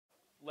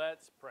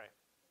Let's pray.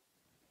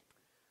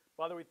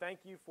 Father, we thank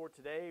you for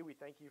today. We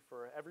thank you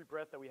for every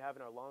breath that we have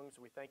in our lungs.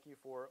 We thank you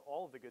for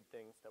all of the good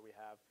things that we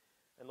have.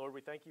 And Lord,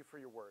 we thank you for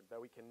your word, that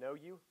we can know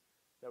you,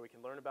 that we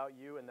can learn about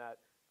you, and that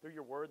through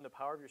your word and the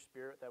power of your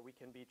Spirit, that we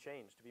can be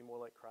changed to be more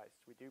like Christ.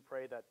 We do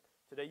pray that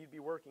today you'd be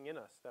working in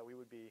us, that we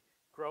would be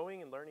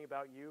growing and learning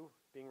about you,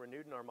 being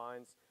renewed in our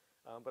minds,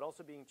 but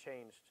also being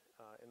changed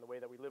in the way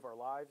that we live our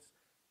lives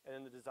and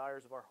in the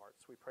desires of our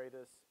hearts. We pray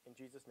this in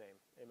Jesus' name.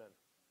 Amen.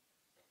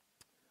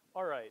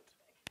 All right.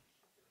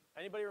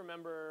 Anybody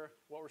remember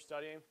what we're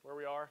studying, where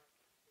we are?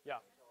 Yeah.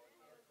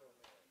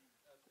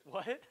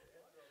 What?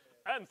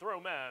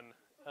 Anthroman.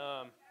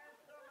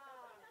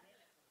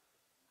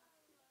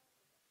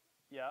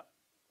 Yeah,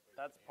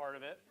 that's part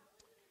of it.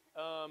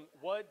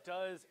 What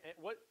does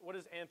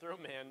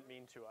anthroman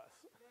mean to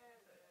us?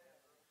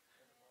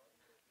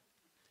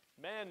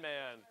 Man.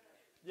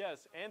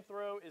 Yes,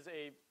 anthro is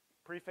a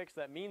prefix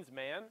that means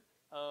man,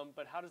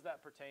 but how does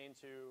that pertain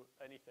to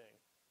anything?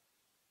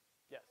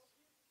 Yes.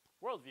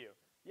 Worldview.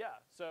 Yeah,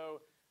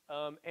 so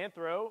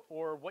anthro,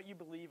 or what you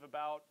believe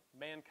about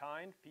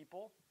mankind,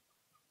 people,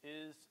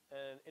 is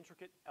an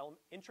integral,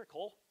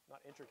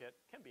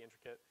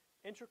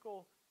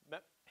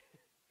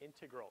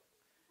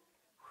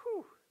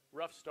 whew,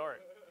 rough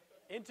start,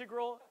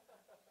 integral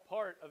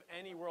part of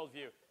any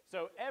worldview.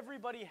 So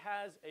everybody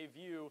has a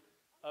view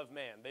of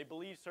man. They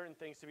believe certain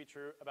things to be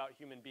true about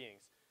human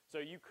beings. So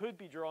you could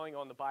be drawing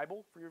on the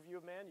Bible for your view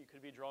of man. You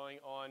could be drawing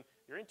on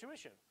your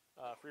intuition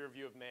for your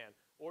view of man.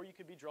 Or you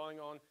could be drawing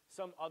on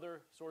some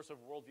other source of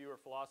worldview or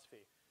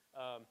philosophy.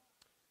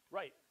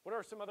 Right. What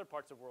are some other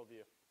parts of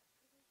worldview?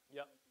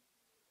 Yep.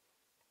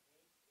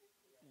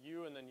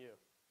 You and then you.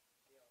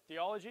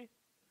 Theology?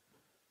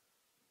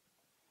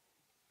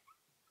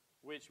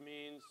 Which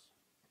means,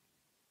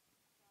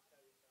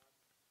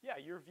 yeah,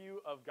 your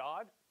view of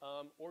God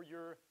or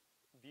your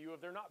view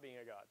of there not being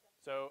a God.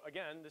 So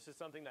again, this is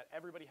something that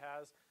everybody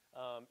has.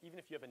 Even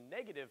if you have a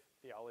negative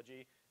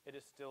theology, it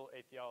is still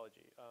a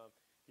theology.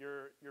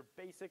 Your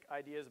basic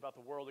ideas about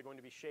the world are going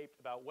to be shaped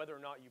about whether or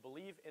not you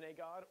believe in a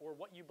God or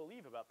what you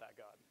believe about that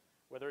God.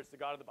 Whether it's the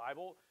God of the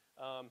Bible,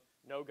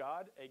 no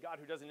God, a God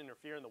who doesn't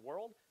interfere in the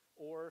world,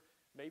 or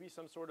maybe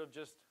some sort of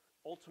just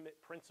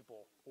ultimate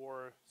principle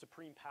or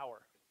supreme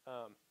power.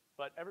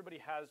 But everybody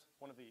has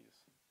one of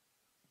these.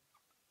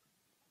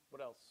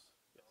 What else?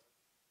 Yes.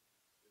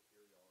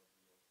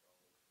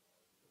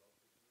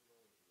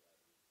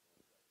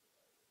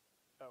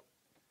 Oh.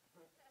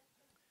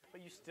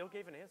 But you still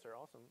gave an answer.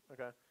 Awesome.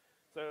 Okay.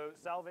 So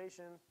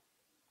salvation.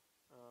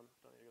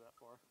 Don't need to go that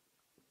far.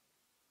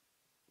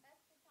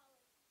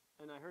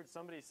 And I heard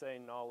somebody say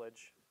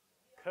knowledge.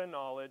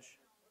 Knowledge.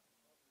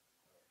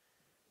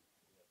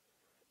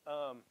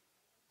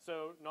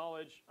 So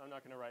knowledge, I'm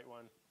not going to write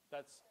one.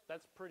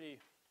 That's pretty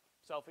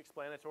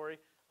self-explanatory.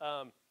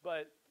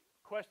 But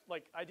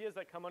ideas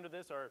that come under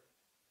this are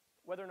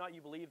whether or not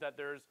you believe that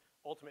there's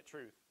ultimate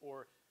truth,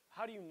 or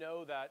how do you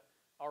know that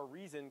our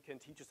reason can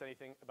teach us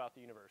anything about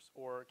the universe,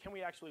 or can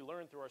we actually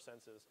learn through our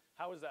senses?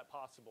 How is that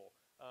possible?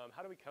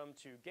 How do we come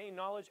to gain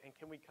knowledge, and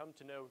can we come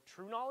to know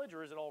true knowledge,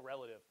 or is it all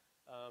relative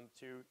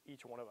to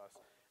each one of us?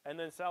 And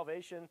then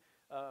salvation,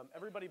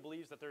 everybody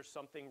believes that there's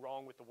something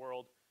wrong with the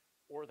world,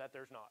 or that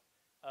there's not.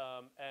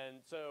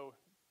 And so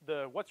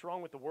the what's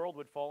wrong with the world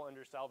would fall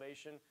under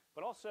salvation,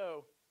 but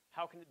also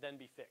how can it then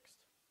be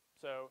fixed?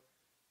 So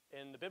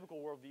in the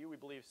biblical worldview, we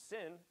believe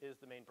sin is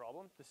the main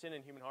problem, the sin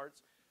in human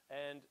hearts,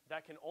 and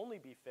that can only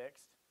be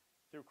fixed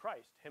through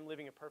Christ, him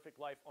living a perfect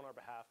life on our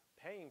behalf,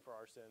 paying for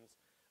our sins,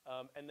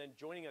 and then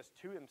joining us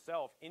to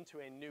himself into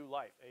a new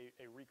life,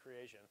 a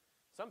recreation.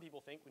 Some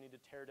people think we need to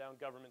tear down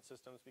government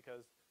systems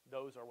because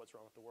those are what's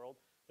wrong with the world.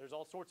 There's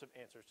all sorts of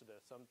answers to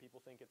this. Some people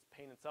think it's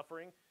pain and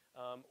suffering,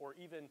 or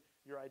even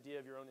your idea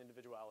of your own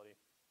individuality.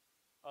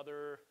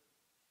 Other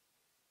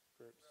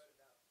groups.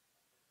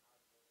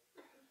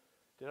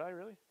 Did I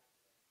really?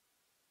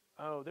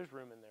 Oh, there's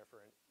room in there for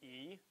an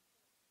E.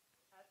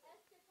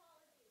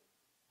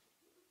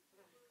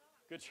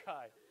 Good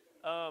try.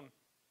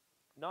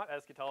 Not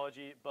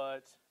eschatology,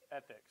 but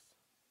ethics.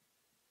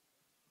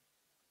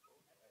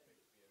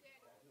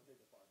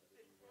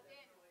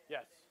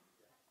 Yes.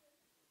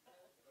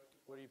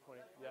 What are you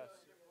pointing? Yes.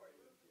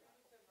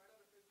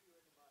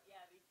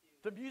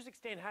 The music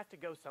stand has to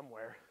go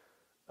somewhere.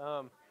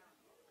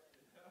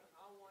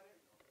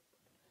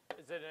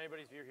 Is it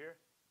anybody's view here?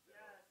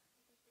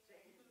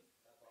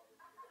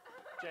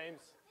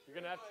 James, you're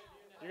gonna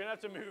have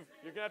to move.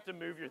 You're gonna have to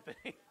move your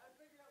thing.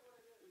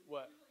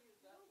 What?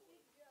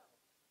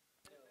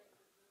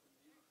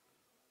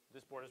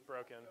 This board is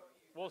broken.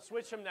 We'll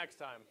switch them next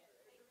time.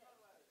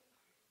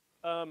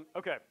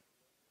 Okay.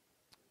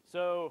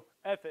 So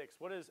ethics.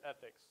 What is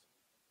ethics?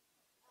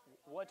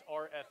 What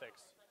are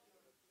ethics?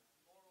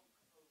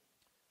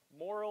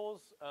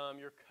 Morals,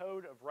 your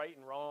code of right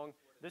and wrong.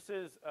 This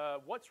is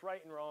what's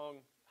right and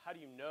wrong. How do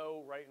you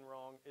know right and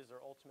wrong? Is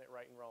there ultimate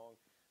right and wrong?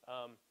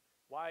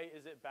 Why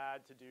is it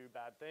bad to do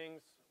bad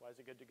things? Why is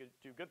it good to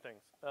do good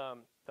things?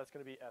 That's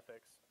going to be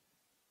ethics.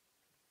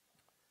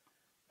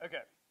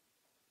 Okay.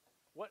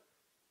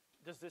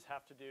 does this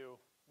have to do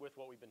with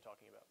what we've been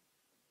talking about?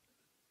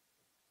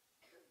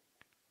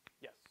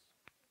 Yes.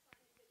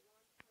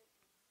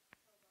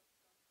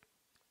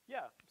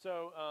 Yeah,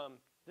 so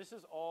this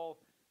is all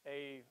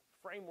a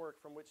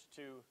framework from which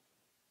to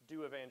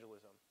do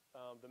evangelism.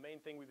 The main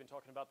thing we've been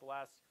talking about the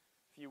last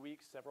few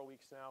weeks, several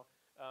weeks now,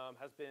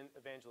 has been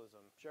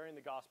evangelism, sharing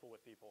the gospel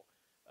with people.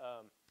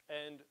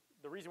 And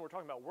the reason we're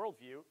talking about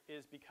worldview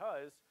is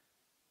because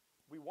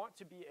we want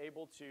to be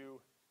able to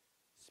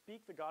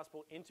speak the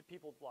gospel into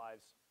people's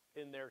lives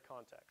in their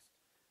context.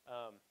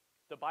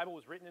 The Bible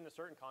was written in a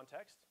certain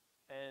context,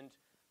 and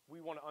we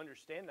want to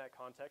understand that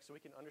context so we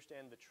can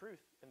understand the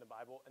truth in the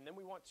Bible, and then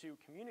we want to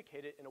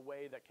communicate it in a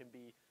way that can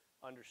be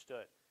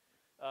understood.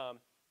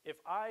 If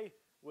I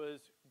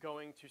was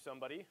going to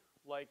somebody,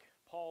 like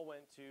Paul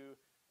went to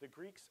the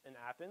Greeks in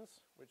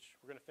Athens, which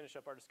we're going to finish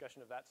up our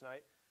discussion of that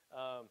tonight,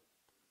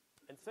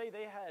 and say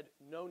they had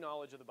no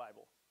knowledge of the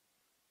Bible.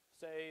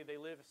 Say they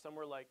live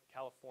somewhere like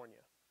California.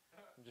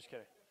 I'm just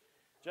kidding.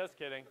 Just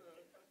kidding.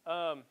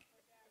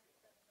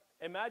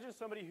 Imagine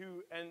somebody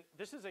who, and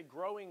this is a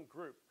growing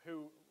group,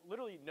 who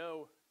literally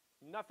know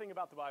nothing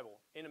about the Bible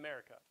in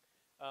America.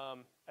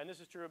 And this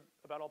is true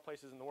about all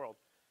places in the world.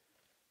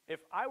 If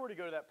I were to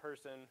go to that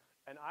person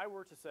and I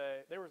were to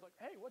say, they were like,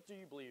 hey, what do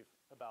you believe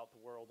about the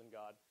world and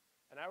God?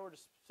 And I were to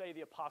say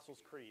the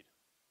Apostles' Creed,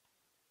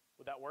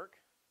 would that work?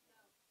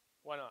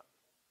 No. Why not?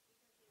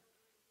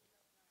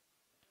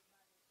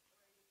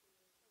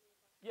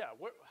 Yeah,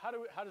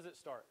 how does it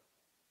start?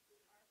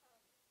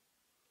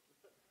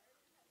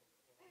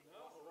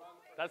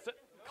 That's it.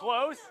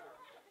 Close.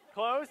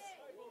 Close.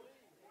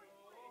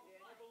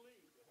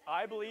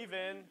 I believe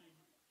in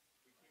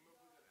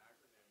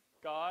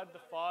God, the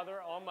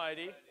Father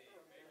Almighty,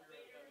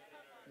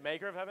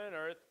 maker of heaven and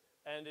earth,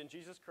 and in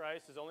Jesus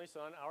Christ, his only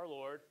Son, our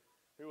Lord,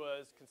 who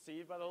was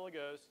conceived by the Holy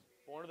Ghost,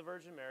 born of the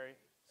Virgin Mary,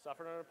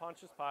 suffered under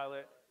Pontius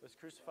Pilate, was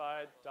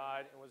crucified,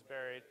 died, and was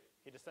buried.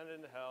 He descended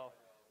into hell.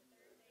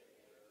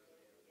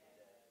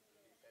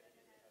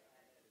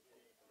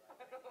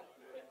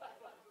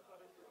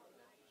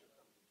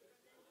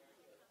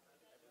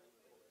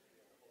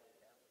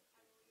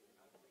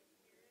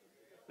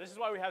 This is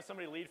why we have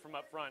somebody lead from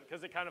up front,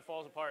 because it kind of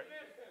falls apart.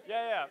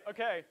 Yeah,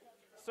 okay.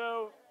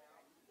 So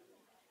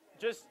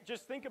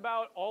just think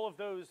about all of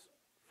those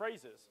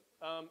phrases.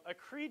 A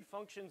creed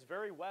functions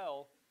very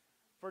well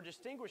for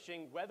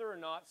distinguishing whether or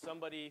not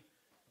somebody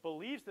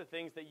believes the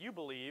things that you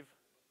believe,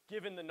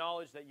 given the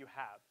knowledge that you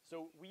have.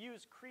 So we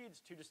use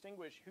creeds to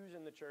distinguish who's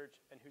in the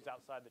church and who's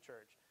outside the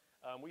church.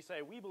 We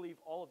say we believe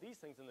all of these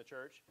things in the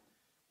church,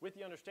 with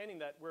the understanding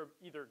that we're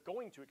either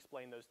going to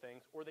explain those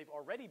things or they've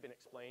already been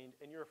explained,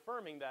 and you're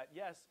affirming that,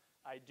 yes,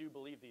 I do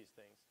believe these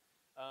things.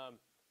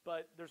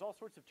 But there's all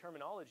sorts of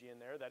terminology in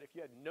there that if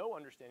you had no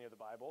understanding of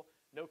the Bible,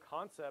 no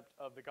concept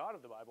of the God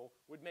of the Bible,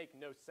 would make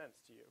no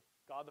sense to you.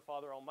 God the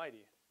Father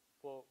Almighty.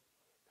 Well,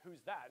 who's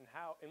that, and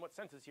how? In what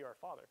sense is he our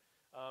Father?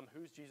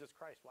 Who's Jesus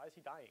Christ? Why is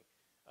he dying?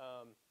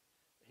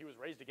 He was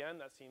raised again.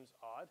 That seems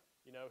odd.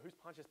 You know, who's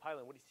Pontius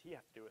Pilate? What does he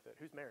have to do with it?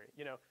 Who's Mary?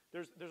 You know,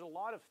 there's a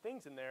lot of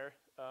things in there.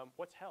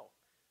 What's hell?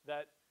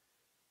 That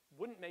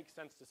wouldn't make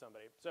sense to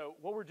somebody. So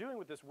what we're doing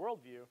with this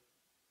worldview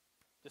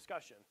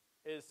discussion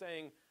is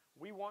saying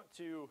we want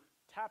to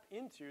tap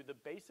into the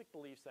basic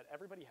beliefs that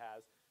everybody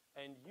has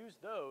and use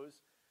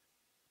those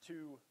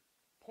to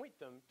point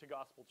them to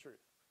gospel truth.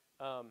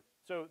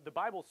 So the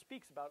Bible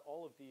speaks about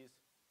all of these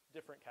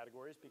different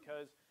categories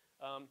because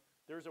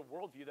there's a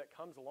worldview that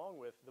comes along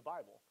with the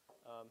Bible.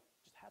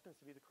 Just happens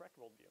to be the correct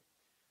worldview.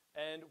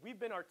 And we've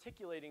been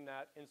articulating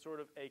that in sort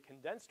of a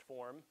condensed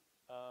form.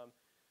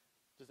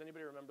 Does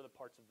anybody remember the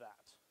parts of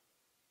that?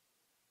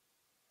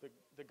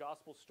 The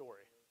gospel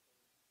story.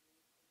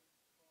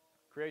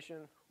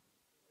 Creation.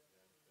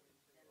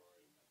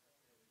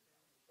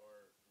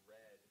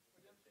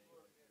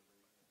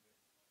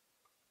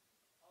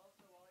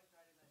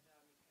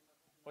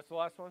 What's the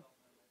last one?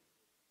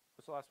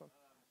 What's the last one?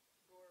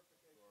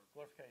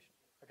 Glorification.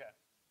 Okay.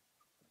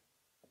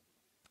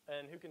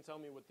 And who can tell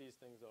me what these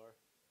things are?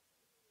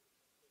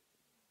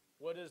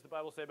 What does the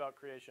Bible say about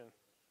creation?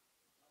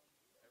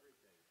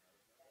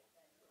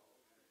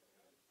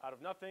 Out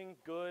of nothing,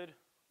 good,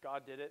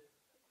 God did it.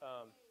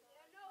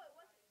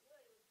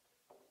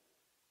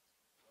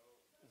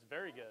 It's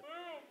very good.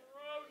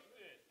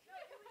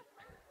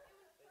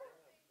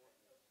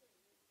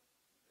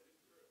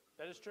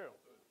 That is true.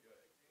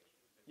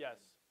 Yes.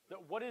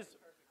 What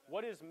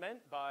is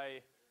meant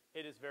by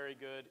it is very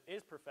good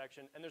is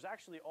perfection, and there's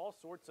actually all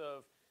sorts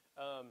of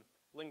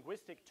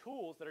linguistic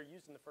tools that are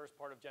used in the first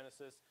part of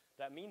Genesis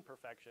that mean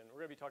perfection. We're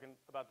going to be talking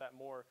about that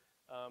more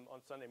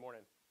on Sunday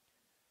morning.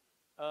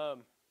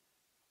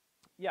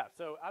 Yeah,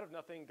 so out of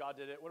nothing, God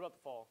did it. What about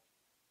the fall?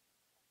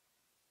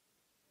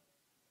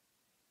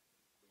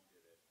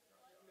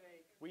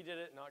 We did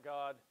it, not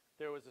God.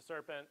 There was a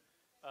serpent.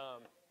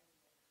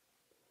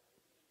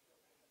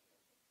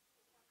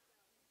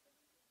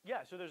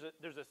 Yeah, so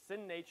there's a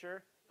sin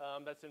nature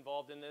that's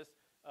involved in this.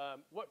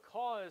 What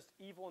caused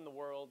evil in the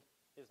world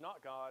is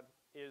not God,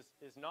 is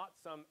not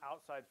some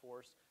outside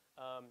force.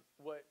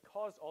 what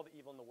caused all the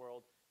evil in the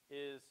world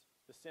is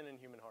the sin in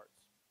human hearts,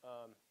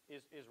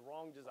 is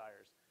wrong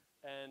desires.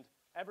 And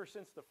ever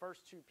since the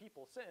first two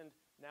people sinned,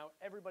 now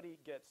everybody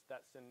gets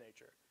that sin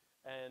nature.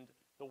 And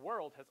the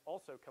world has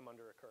also come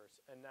under a curse.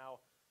 And now,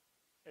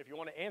 if you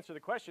want to answer the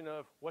question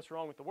of what's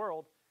wrong with the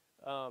world,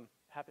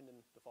 happened in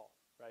the fall,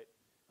 right?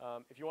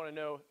 If you want to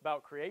know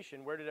about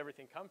creation, where did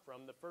everything come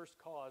from? The first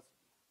cause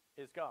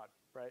is God,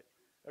 right?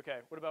 Okay,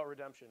 what about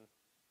redemption?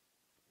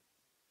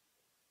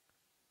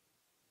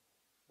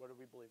 What do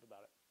we believe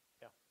about it?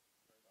 Yeah.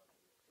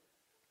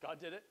 God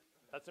did it.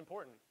 That's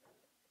important.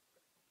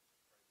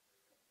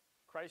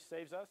 Christ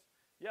saves us.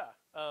 Yeah.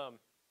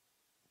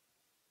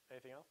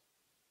 Anything else?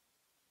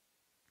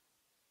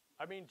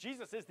 I mean,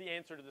 Jesus is the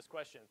answer to this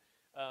question.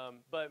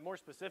 But more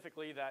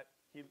specifically, that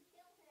he...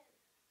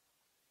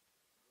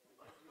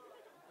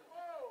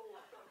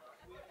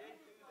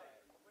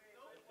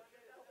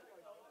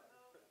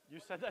 You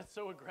said that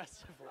so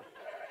aggressively.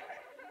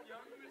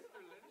 Young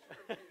Mr.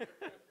 Lynch.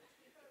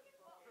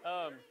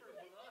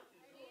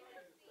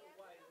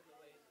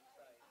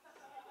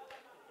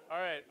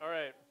 All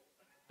right.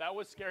 That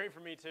was scary for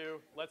me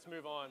too. Let's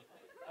move on.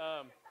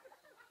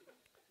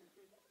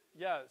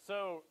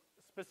 So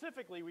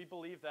specifically, we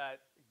believe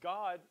that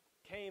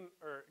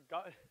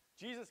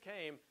Jesus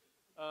came.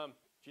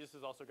 Jesus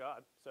is also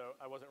God, so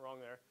I wasn't wrong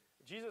there.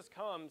 Jesus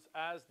comes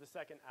as the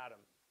second Adam,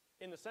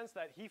 in the sense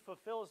that he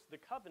fulfills the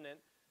covenant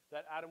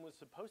that Adam was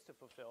supposed to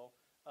fulfill,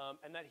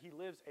 and that he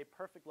lives a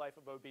perfect life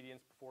of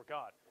obedience before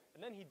God.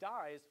 And then he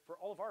dies for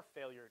all of our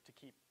failure to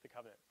keep the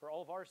covenant, for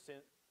all of our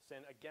sin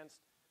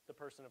against the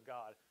person of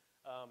God.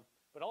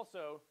 But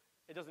also,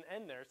 it doesn't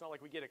end there. It's not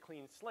like we get a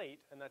clean slate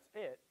and that's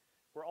it.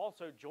 We're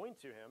also joined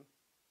to him,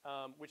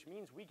 which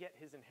means we get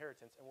his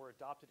inheritance and we're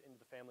adopted into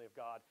the family of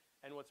God.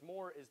 And what's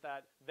more is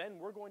that then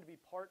we're going to be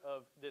part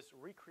of this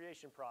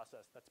recreation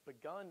process that's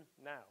begun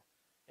now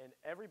in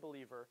every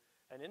believer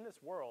and in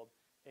this world,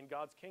 in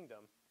God's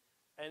kingdom.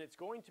 And it's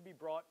going to be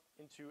brought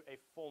into a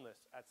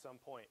fullness at some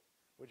point,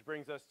 which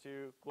brings us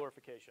to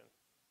glorification.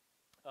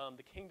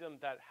 The kingdom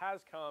that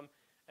has come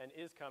and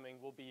is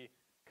coming will be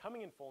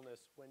coming in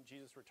fullness when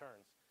Jesus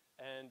returns.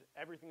 And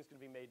everything's going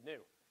to be made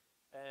new.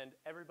 And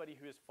everybody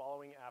who is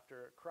following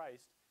after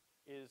Christ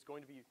is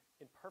going to be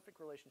in perfect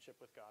relationship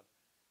with God,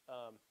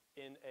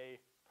 in a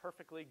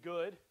perfectly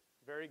good,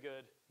 very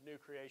good new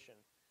creation,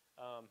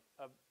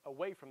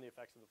 away from the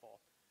effects of the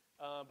fall.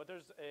 But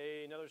there's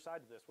another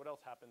side to this. What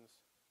else happens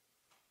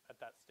at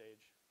that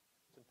stage?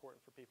 It's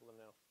important for people to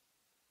know.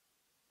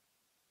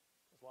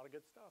 There's a lot of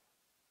good stuff.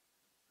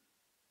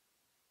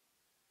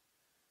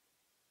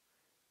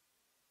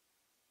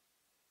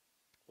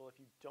 Well, if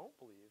you don't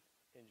believe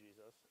in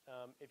Jesus,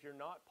 if you're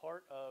not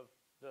part of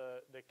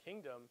the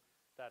kingdom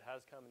that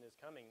has come and is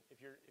coming,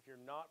 if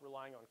you're not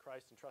relying on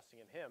Christ and trusting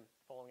in him,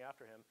 following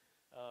after him,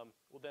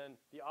 well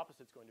then the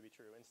opposite's going to be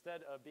true.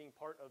 Instead of being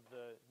part of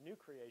the new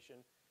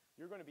creation,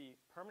 you're going to be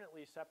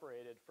permanently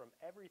separated from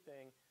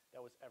everything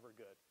that was ever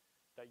good,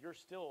 that you're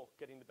still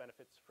getting the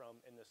benefits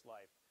from in this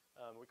life.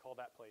 We call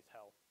that place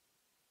hell.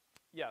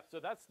 Yeah,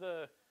 so that's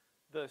the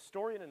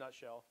story in a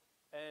nutshell,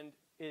 and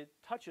it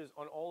touches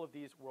on all of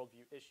these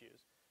worldview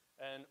issues.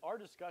 And our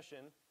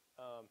discussion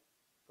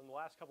from the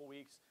last couple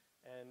weeks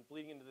and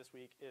bleeding into this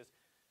week is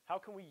how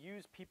can we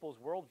use people's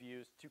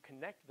worldviews to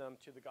connect them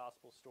to the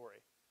gospel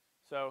story?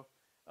 So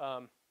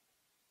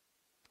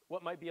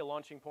what might be a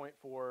launching point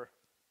for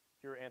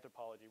your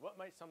anthropology? What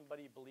might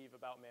somebody believe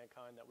about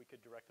mankind that we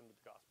could direct them to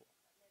the gospel?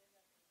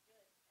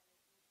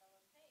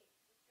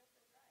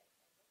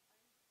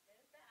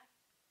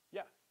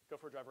 Yeah, go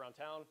for a drive around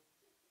town,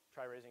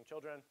 try raising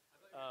children.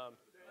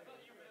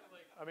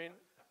 I mean,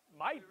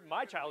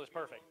 my child is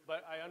perfect,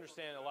 but I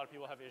understand a lot of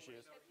people have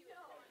issues.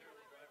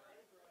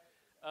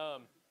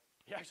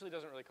 He actually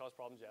doesn't really cause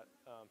problems yet,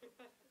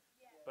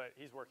 but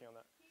he's working on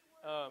that.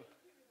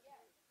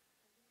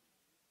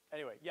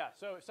 Anyway, yeah,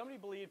 so if somebody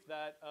believed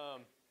that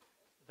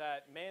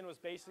that man was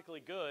basically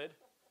good,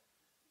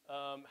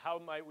 how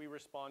might we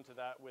respond to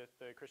that with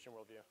the Christian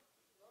worldview?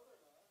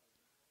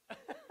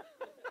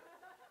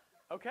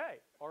 Okay,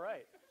 all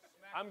right.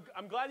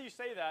 I'm glad you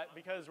say that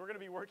because we're going to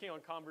be working on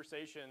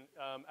conversation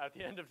at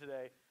the end of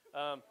today.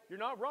 You're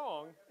not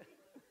wrong.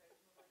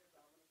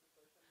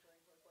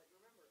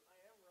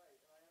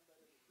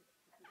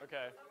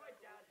 Okay.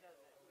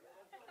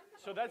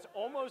 So that's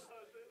almost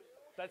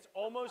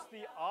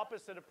the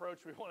opposite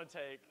approach we want to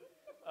take,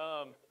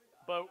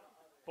 but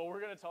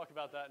we're going to talk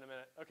about that in a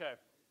minute. Okay.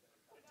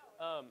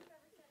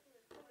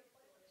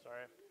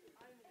 Sorry.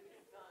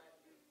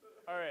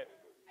 All right.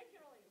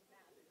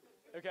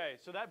 Okay,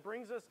 so that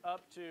brings us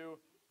up to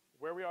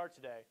where we are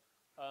today.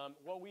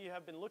 What we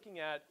have been looking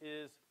at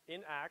is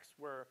in Acts,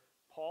 where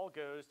Paul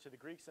goes to the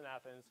Greeks in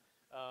Athens,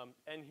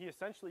 and he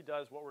essentially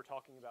does what we're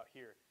talking about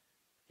here.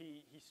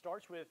 He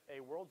starts with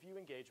a worldview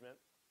engagement,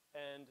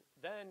 and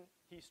then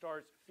he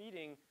starts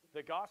feeding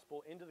the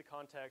gospel into the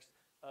context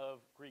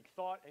of Greek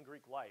thought and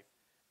Greek life.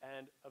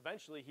 And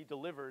eventually he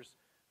delivers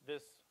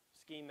this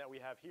scheme that we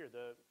have here,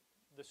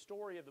 the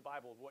story of the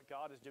Bible, of what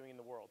God is doing in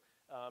the world.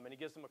 and he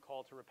gives them a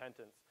call to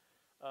repentance.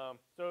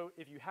 So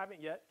if you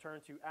haven't yet,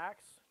 turn to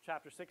Acts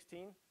chapter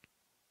 16.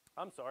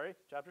 I'm sorry,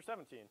 chapter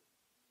 17.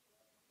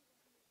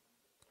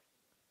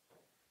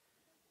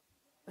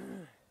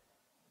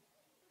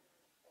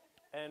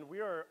 And we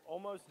are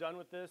almost done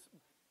with this.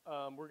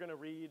 We're going to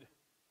read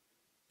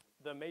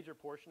the major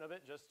portion of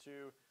it just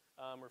to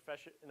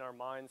refresh it in our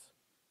minds.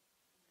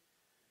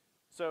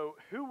 So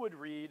who would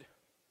read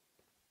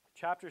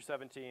chapter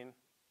 17,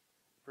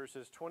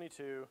 verses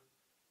 22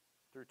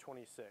 through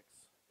 26?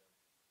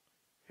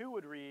 Who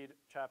would read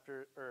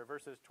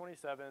verses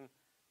 27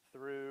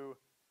 through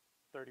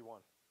 31?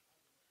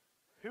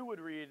 Who would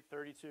read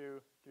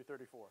 32 through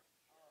 34?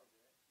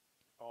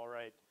 All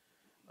right.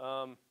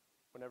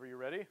 Whenever you're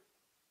ready.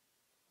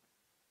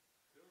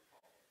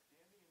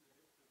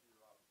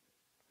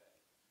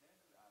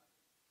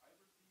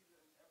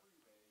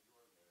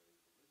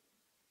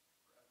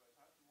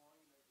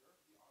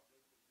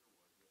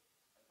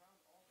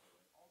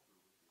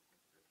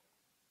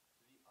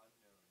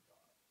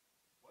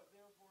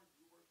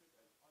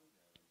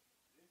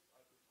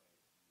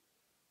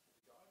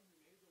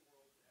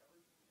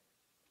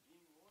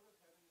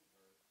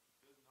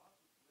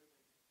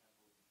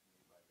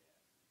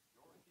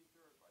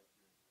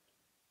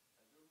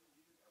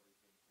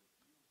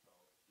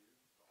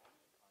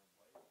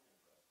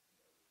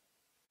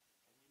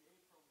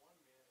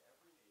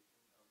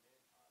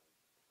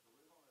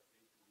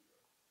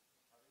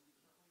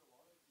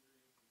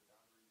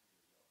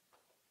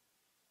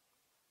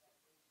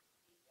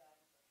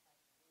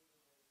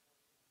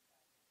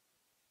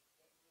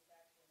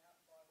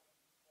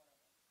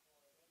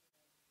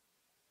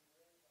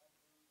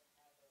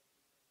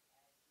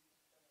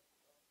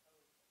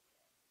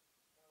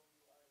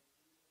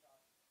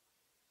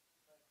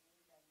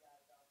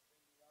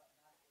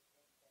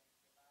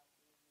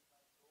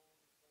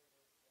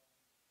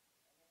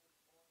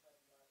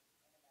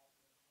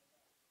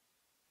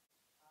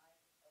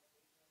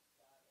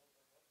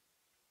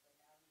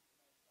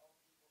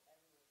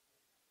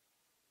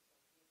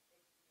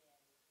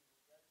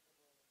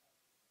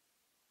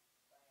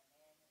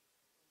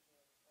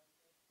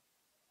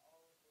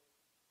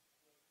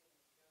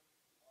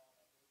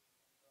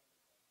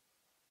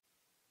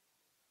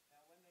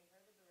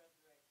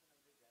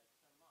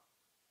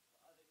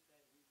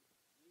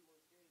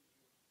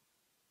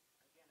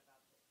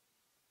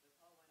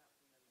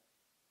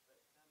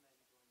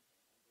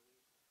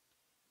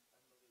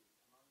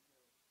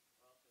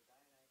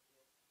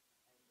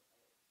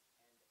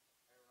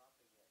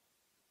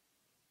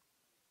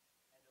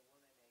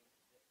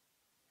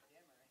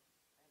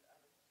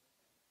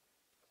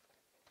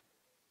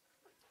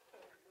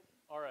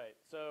 All right,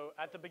 so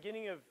at the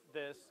beginning of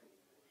this,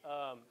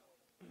 all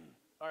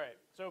right,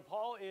 so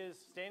Paul is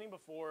standing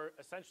before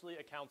essentially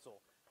a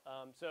council.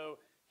 So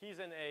he's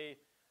in a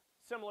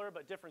similar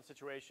but different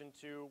situation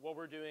to what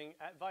we're doing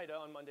at Vita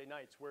on Monday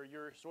nights, where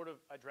you're sort of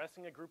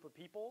addressing a group of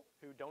people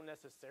who don't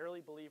necessarily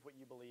believe what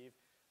you believe,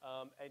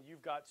 and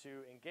you've got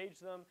to engage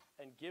them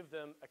and give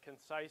them a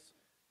concise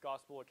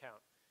gospel account.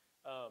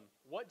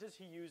 What does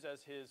he use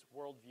as his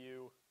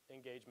worldview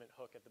engagement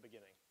hook at the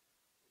beginning?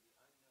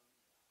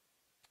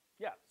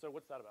 Yeah, so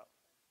what's that about?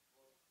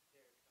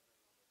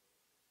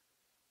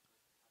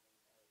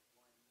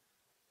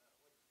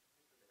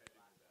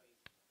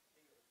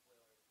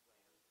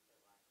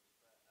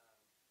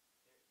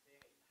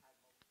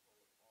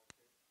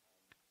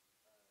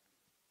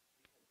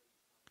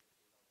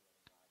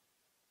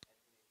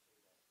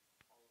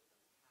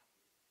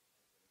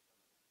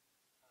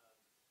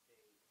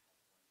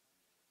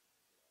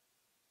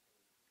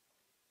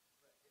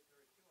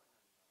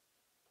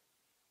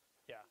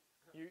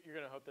 Yeah, you're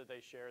going to hope that they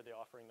share the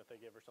offering that they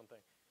give or something.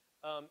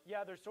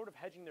 Yeah, they're sort of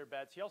hedging their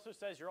bets. He also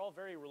says you're all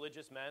very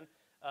religious men.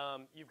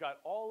 You've got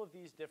all of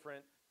these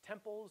different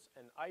temples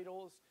and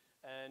idols,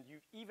 and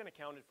you've even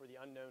accounted for the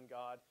unknown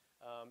God.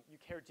 You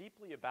care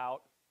deeply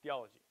about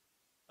theology.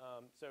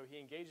 So he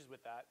engages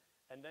with that,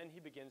 and then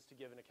he begins to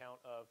give an account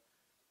of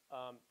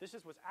this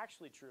is what's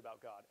actually true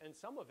about God. And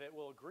some of it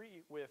will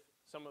agree with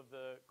some of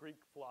the Greek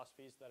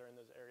philosophies that are in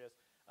those areas,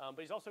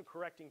 but he's also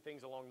correcting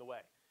things along the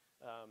way.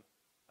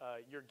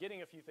 You're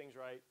getting a few things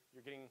right.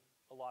 You're getting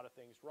a lot of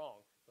things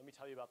wrong. Let me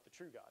tell you about the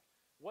true God.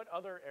 What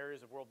other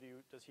areas of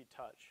worldview does he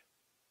touch?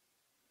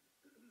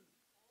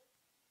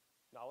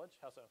 Knowledge?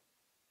 How so?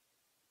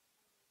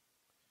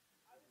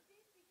 I would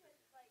think because,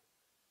 like,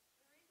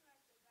 the reason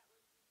I said that was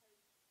because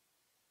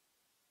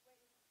when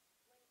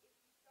if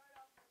you start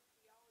off with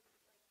theology,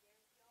 like their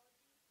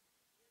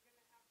theology, you're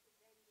going to have to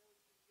then go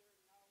to your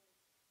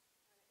knowledge,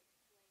 kind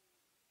of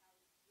explain how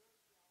your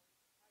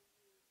theology, how you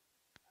believe in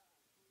your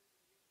theology.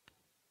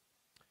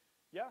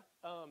 Yeah,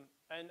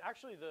 and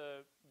actually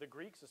the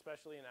Greeks,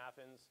 especially in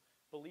Athens,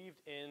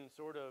 believed in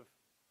sort of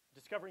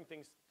discovering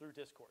things through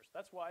discourse.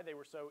 That's why they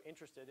were so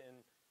interested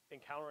in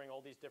encountering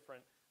all these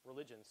different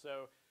religions.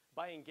 So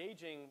by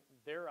engaging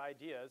their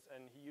ideas,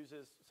 and he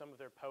uses some of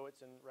their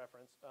poets in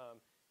reference,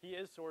 he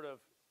is sort of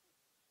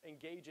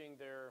engaging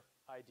their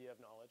idea of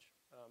knowledge.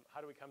 How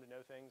do we come to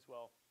know things?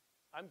 Well,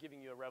 I'm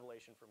giving you a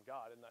revelation from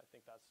God, and I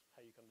think that's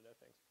how you come to know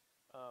things.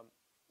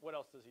 What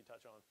else does he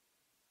touch on?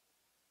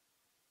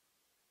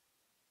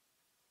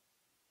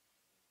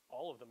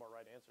 All of them are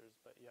right answers,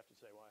 but you have to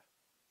say why.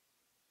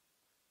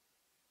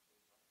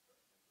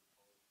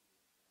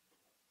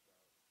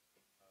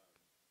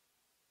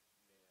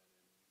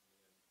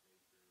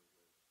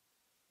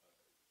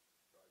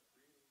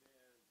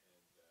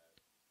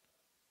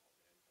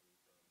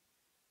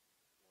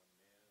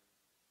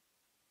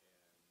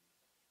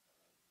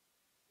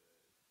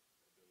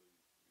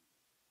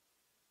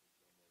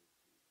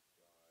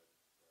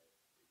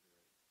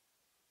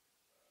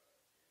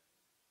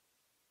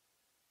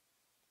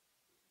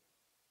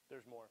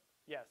 There's more.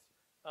 Yes.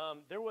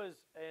 There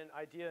was an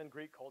idea in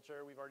Greek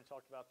culture, we've already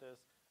talked about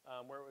this,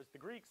 where it was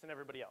the Greeks and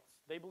everybody else.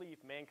 They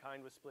believed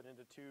mankind was split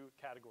into two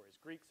categories,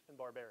 Greeks and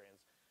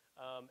barbarians.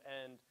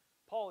 And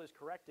Paul is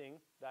correcting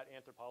that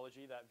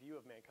anthropology, that view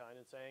of mankind,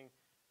 and saying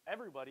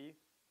everybody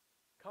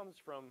comes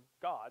from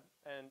God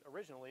and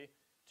originally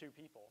two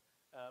people.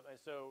 And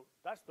so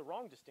that's the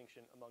wrong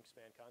distinction amongst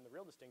mankind. The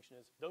real distinction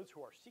is those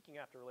who are seeking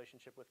after a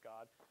relationship with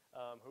God,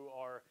 who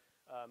are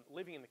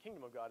living in the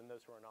kingdom of God, and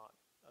those who are not.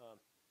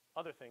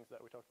 Other things that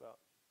we talked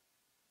about.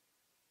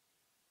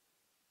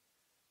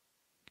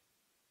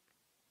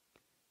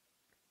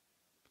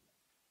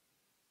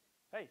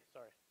 Hey,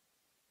 sorry.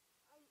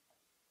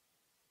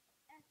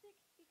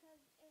 Ethics,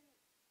 because in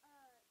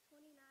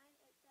 29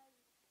 it says,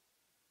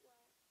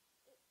 well,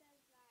 it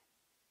says that,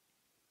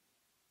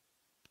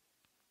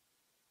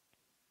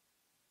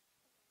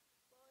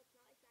 well, it's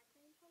not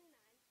exactly in 29,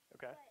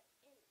 Okay. but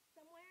in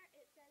somewhere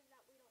it says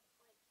that we don't,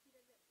 like, he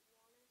doesn't want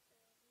us, or we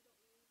don't need to bring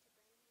him stuff.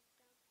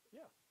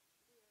 Yeah.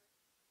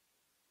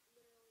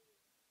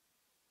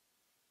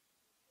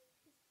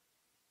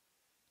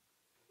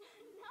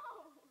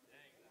 No.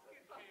 Dang, this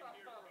kid came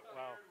here prepared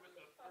Wow. with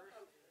the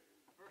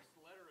first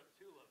letter of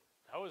tulip.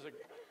 That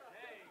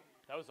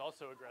Dang. was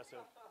also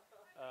aggressive.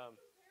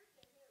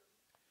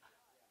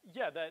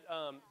 Yeah, that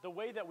the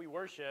way that we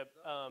worship,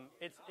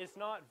 it's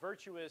not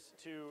virtuous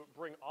to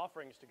bring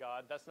offerings to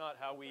God. That's not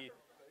how we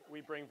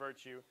bring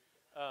virtue.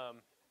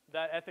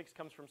 That ethics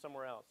comes from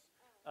somewhere else.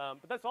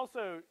 But that's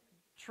also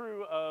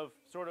true of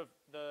sort of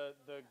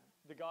the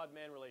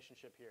God-man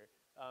relationship here.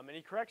 And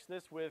he corrects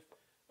this with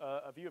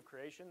a view of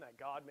creation, that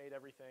God made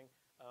everything,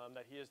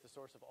 that he is the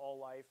source of all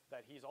life,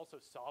 that he's also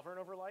sovereign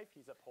over life,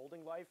 he's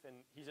upholding life,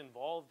 and he's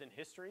involved in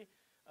history.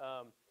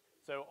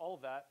 So all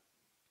of that.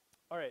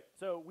 All right,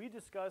 so we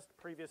discussed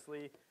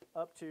previously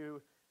up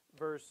to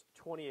verse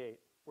 28,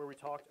 where we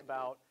talked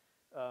about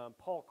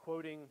Paul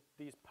quoting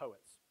these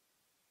poets.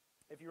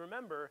 If you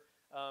remember,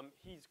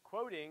 he's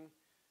quoting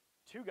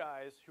two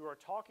guys who are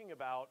talking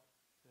about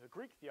the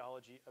Greek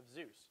theology of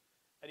Zeus.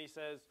 And he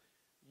says,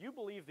 you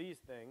believe these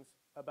things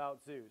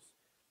about Zeus.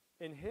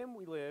 In him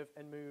we live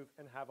and move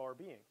and have our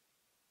being.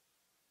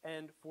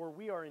 And for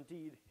we are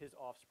indeed his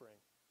offspring.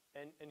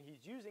 And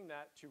he's using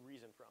that to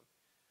reason from.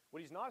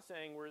 What he's not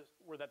saying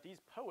were that these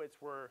poets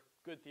were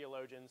good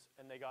theologians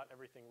and they got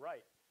everything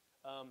right.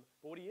 But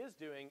what he is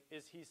doing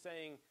is he's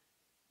saying,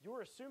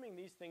 you're assuming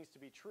these things to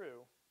be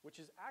true, which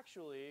is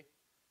actually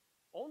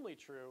only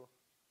true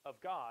of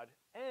God,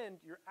 and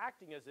you're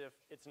acting as if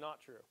it's not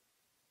true.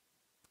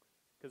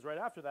 Because right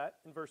after that,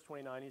 in verse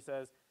 29, he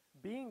says,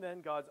 being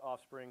then God's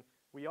offspring,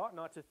 we ought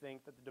not to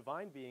think that the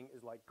divine being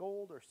is like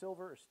gold or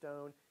silver or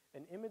stone,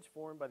 an image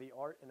formed by the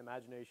art and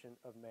imagination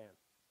of man.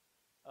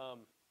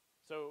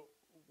 So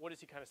what is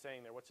he kind of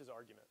saying there? What's his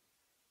argument?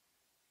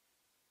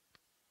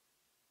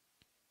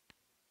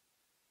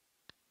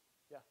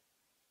 Yeah.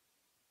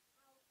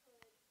 How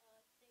could a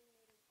thing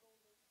made of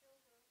gold or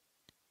silver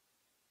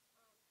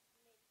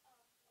make up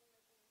a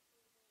living,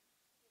 breathing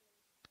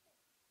human thing?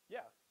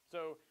 Yeah.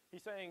 So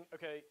he's saying,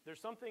 okay,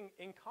 there's something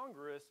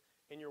incongruous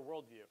in your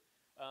worldview.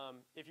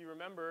 If you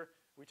remember,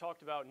 we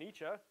talked about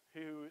Nietzsche,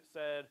 who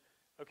said,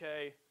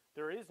 okay,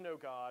 there is no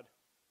God,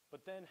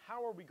 but then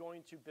how are we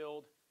going to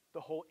build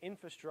the whole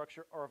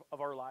infrastructure of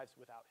our lives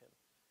without him?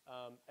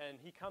 And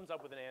he comes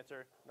up with an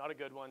answer, not a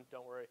good one,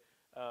 don't worry.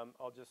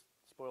 I'll just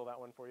spoil that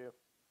one for you.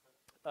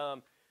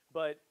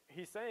 But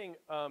he's saying,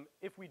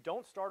 if we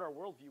don't start our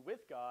worldview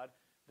with God,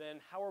 then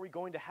how are we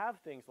going to have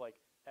things like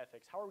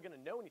ethics? How are we going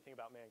to know anything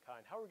about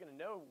mankind? How are we going to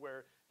know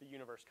where the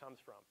universe comes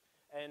from?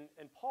 And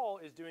Paul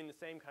is doing the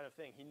same kind of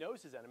thing. He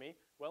knows his enemy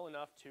well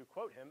enough to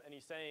quote him, and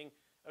he's saying,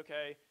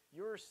 okay,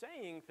 you're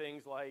saying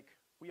things like,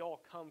 we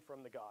all come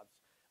from the gods.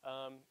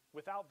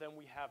 Without them,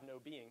 we have no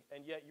being.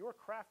 And yet you're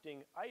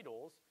crafting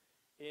idols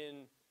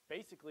in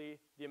basically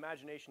the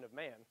imagination of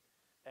man,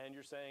 and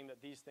you're saying that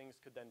these things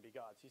could then be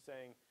gods. He's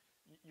saying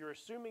you're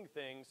assuming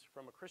things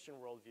from a Christian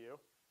worldview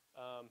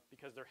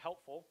because they're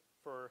helpful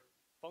for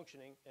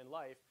functioning in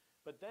life,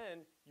 but then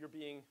you're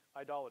being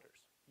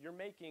idolaters. You're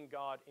making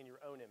God in your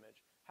own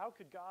image. How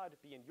could God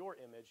be in your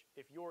image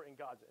if you're in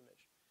God's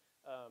image?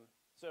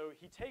 So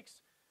he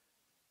takes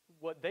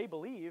what they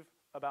believe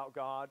about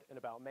God and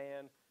about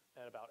man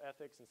and about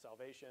ethics and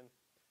salvation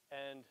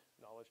and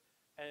knowledge,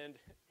 and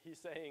he's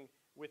saying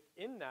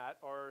within that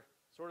are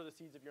sort of the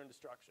seeds of your own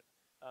destruction.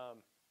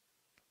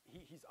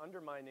 he's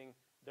undermining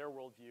their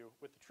worldview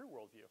with the true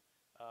worldview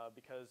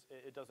because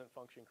it doesn't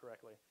function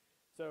correctly.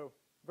 So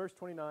verse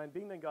 29,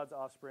 being then God's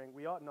offspring,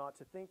 we ought not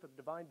to think that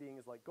the divine being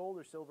is like gold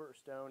or silver or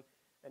stone,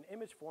 an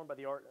image formed by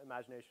the art and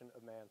imagination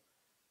of man.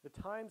 The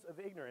times of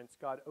ignorance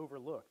God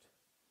overlooked,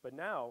 but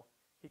now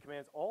he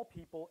commands all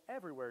people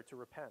everywhere to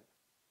repent,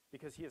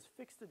 because he has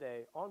fixed a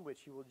day on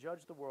which he will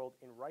judge the world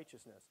in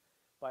righteousness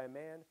by a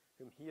man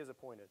whom he has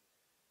appointed.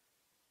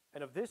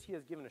 And of this he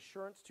has given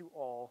assurance to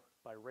all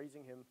by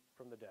raising him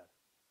from the dead.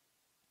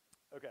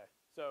 Okay,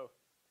 so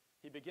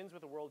he begins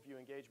with a worldview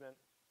engagement.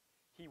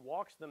 He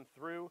walks them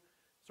through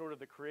sort of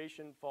the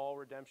creation, fall,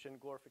 redemption,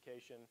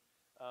 glorification.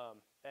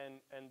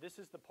 And this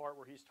is the part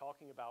where he's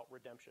talking about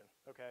redemption,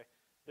 okay?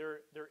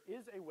 There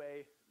is a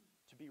way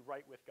to be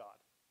right with God.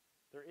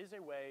 There is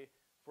a way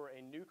for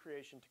a new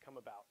creation to come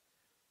about.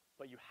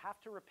 But you have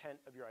to repent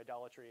of your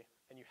idolatry,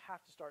 and you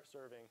have to start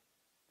serving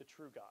the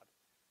true God.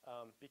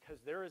 Because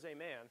there is a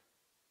man.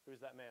 Who is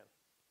that man?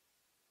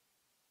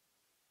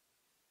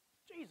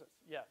 Jesus,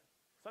 yeah.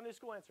 Sunday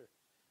school answer.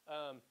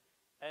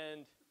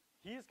 And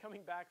he is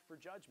coming back for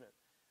judgment.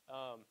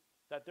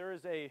 That there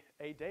is a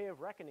day of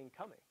reckoning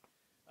coming.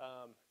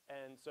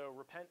 And so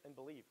repent and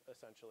believe,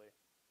 essentially.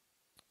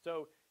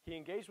 So he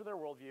engaged with their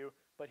worldview,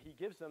 but he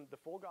gives them the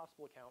full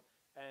gospel account,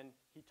 and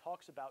he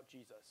talks about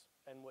Jesus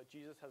and what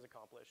Jesus has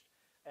accomplished,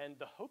 and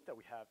the hope that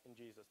we have in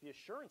Jesus, the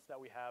assurance that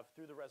we have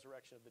through the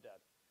resurrection of the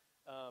dead.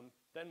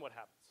 Then what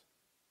happens?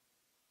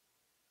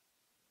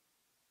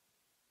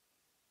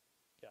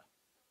 Yeah.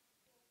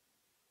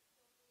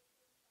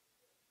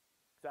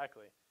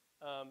 Exactly.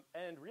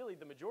 And really,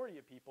 the majority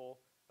of people,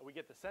 we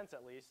get the sense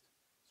at least,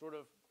 sort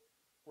of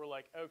were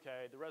like,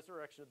 okay, the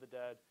resurrection of the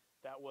dead,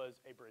 that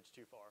was a bridge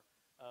too far.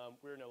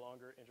 We're no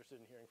longer interested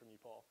in hearing from you,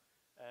 Paul.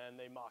 And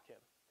they mock him.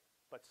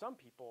 But some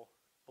people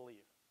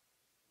believe.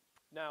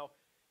 Now,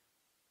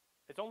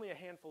 it's only a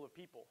handful of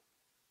people.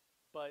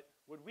 But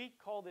would we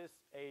call this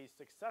a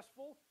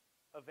successful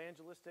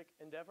evangelistic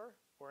endeavor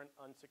or an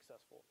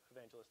unsuccessful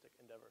evangelistic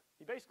endeavor?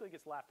 He basically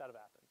gets laughed out of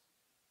Athens.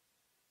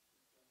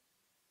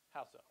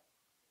 How so?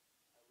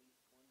 At least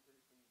one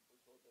person was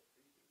told that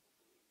 3 people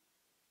believed.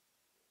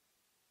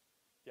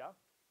 Yeah?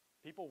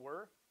 People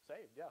were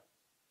saved, yeah.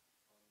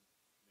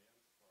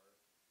 Man's part,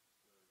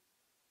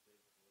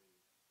 they're faithfully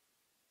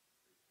preaching the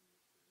truth,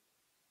 then it's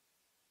ultimately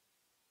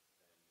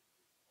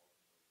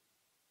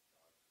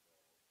God's will to bring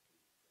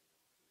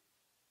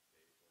them to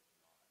faith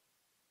or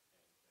to not.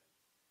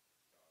 And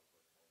since God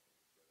works all things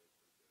together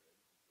for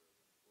good and for his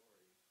own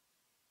glory,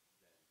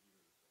 then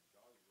even when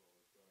God's will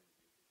is going to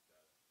be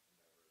success,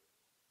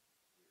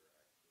 whenever we are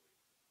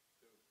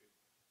actually,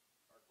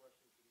 so our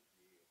question shouldn't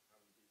be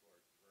how many people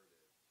are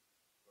converted,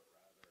 but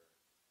rather,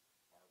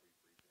 are we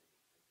preaching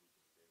and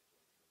teaching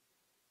faithfully and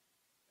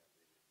consistently and leading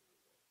the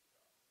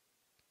results to God?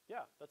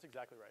 Yeah, that's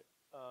exactly right.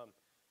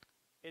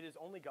 It is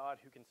only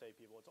God who can save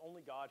people. It's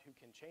only God who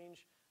can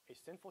change a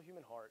sinful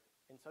human heart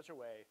in such a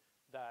way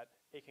that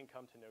it can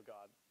come to know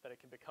God, that it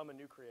can become a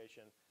new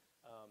creation.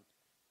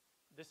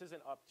 This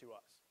isn't up to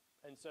us.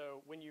 And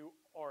so when you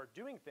are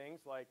doing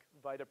things like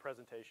Vita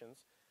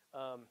presentations,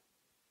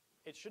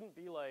 it shouldn't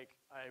be like,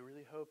 I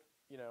really hope,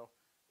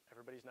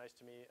 everybody's nice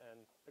to me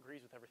and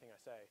agrees with everything I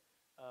say.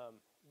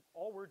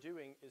 All we're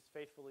doing is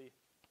faithfully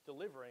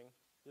delivering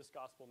this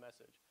gospel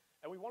message.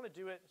 And we want to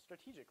do it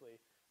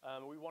strategically.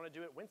 We want to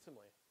do it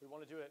winsomely. We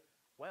want to do it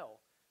well,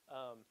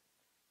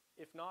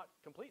 if not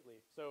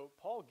completely. So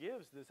Paul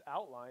gives this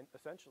outline,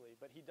 essentially,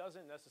 but he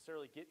doesn't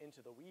necessarily get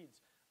into the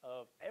weeds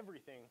of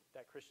everything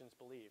that Christians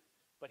believe.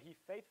 But he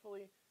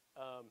faithfully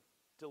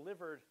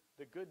delivered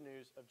the good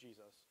news of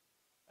Jesus,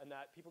 and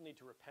that people need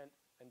to repent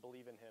and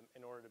believe in him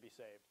in order to be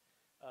saved.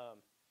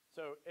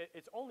 So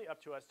it's only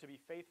up to us to be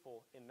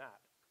faithful in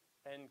that,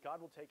 and God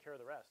will take care of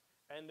the rest.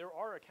 And there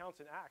are accounts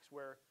in Acts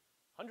where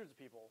hundreds of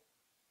people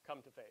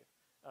come to faith.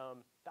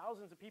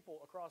 Thousands of people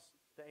across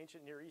the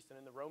ancient Near East and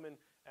in the Roman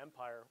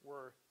Empire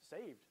were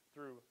saved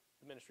through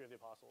the ministry of the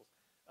apostles.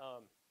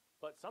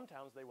 But some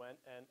towns they went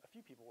and a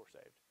few people were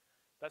saved.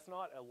 That's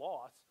not a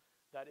loss.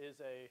 That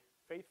is a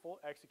faithful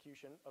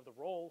execution of the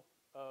role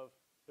of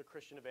the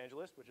Christian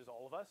evangelist, which is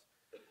all of us,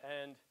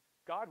 and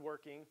God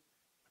working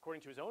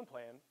according to his own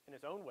plan, in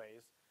his own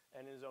ways,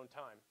 and in his own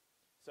time.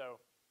 So,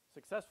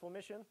 successful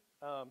mission,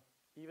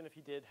 even if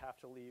he did have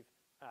to leave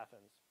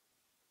Athens.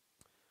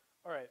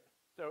 All right,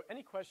 so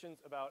any questions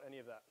about any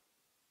of that?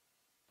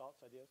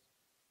 Thoughts, ideas?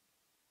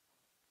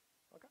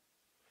 Okay.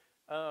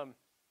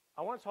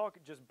 I want to talk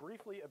just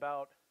briefly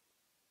about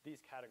these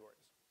categories.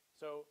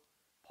 So,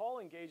 Paul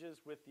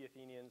engages with the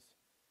Athenians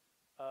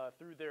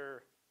through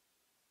their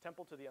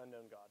temple to the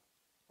unknown God,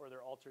 or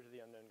their altar to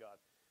the unknown God.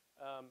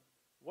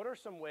 What are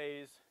some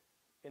ways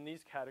in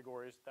these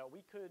categories that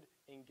we could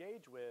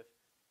engage with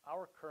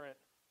our current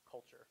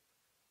culture?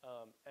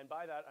 And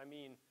by that, I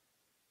mean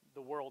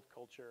the world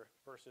culture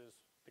versus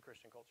the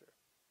Christian culture.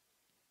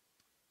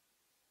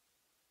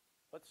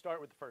 Let's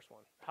start with the first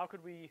one. How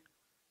could we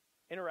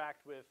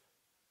interact with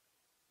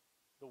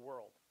the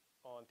world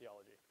on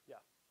theology?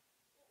 Yeah.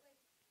 Well, like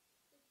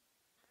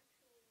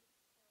actually,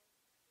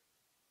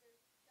 there's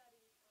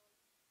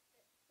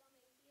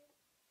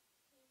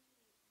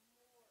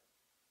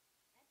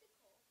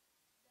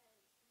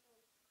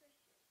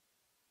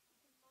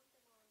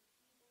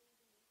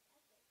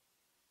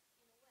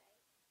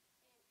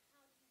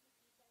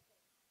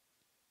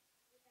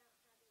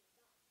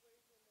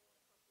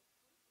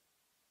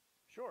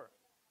Sure.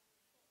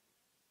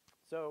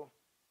 So,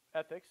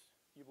 ethics,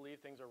 you believe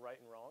things are right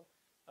and wrong.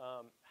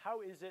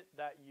 How is it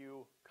that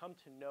you come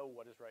to know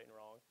what is right and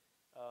wrong?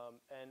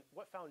 And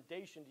what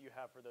foundation do you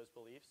have for those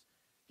beliefs?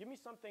 Give me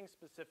something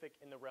specific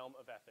in the realm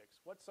of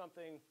ethics. What's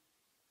something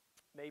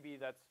maybe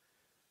that's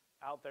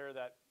out there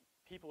that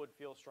people would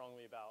feel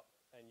strongly about,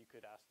 and you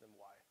could ask them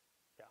why?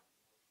 Yeah.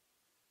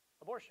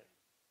 Abortion.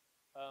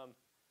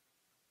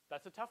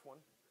 That's a tough one.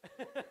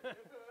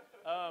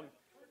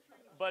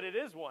 But it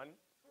is one.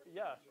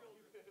 Yeah.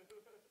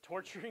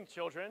 Torturing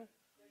children.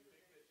 Do you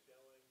think that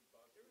shelling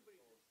buses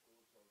full of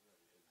school children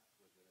is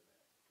legitimate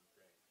in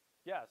Ukraine?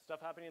 Yeah, stuff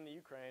happening in the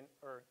Ukraine,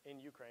 or in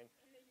Ukraine.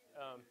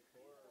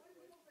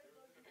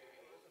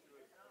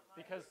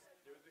 Because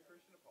There was a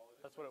Christian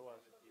apologist that's what it was.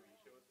 on a TV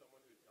show with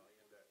someone who was telling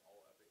him that all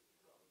ethics is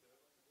relative.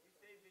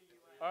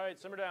 All right,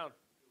 simmer down.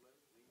 Who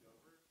leaned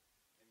over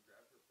and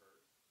grabbed her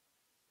purse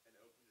and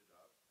opened it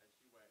up, and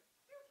she went,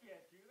 "You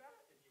can't do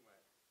that," and he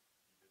went,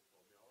 "You just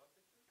told me all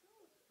ethics is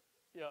relative."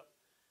 Yeah.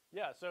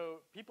 Yeah,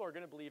 so people are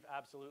going to believe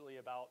absolutely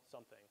about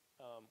something,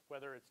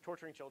 whether it's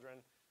torturing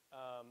children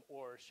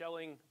or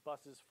shelling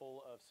buses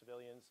full of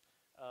civilians,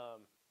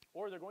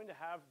 or they're going to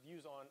have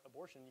views on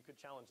abortion. You could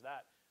challenge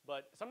that.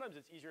 But sometimes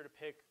it's easier to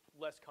pick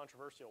less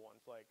controversial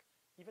ones, like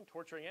even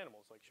torturing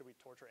animals. Like, should we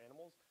torture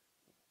animals?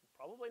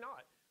 Probably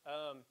not.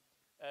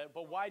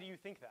 But why do you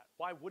think that?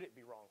 Why would it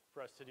be wrong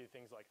for us to do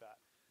things like that?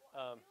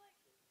 Well,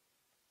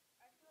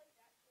 I feel like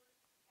that sort of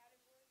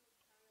category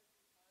would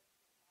kind of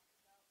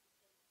be hard to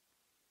talk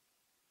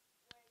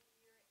about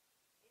because when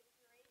you're if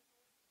you're able to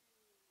kill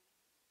the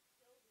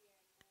animal for good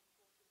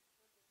purposes,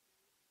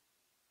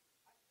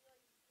 I feel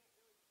like you can't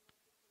really come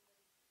up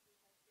with somebody who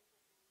has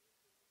different beliefs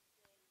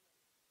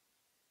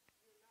and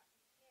just say like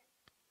you can't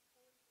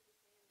torture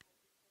this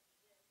animal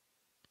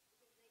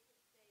because of this because they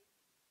could say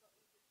but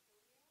we could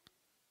kill the animal.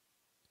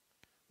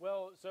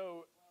 Well,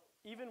 so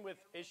even with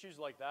issues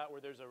like that,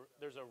 where there's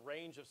a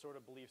range of sort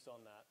of beliefs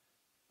on that,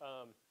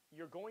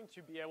 you're going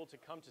to be able to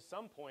come to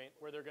some point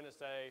where they're going to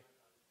say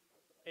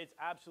it's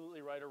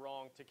absolutely right or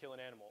wrong to kill an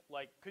animal.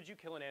 Like, could you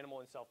kill an animal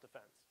in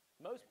self-defense?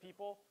 Most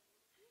people,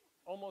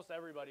 almost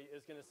everybody,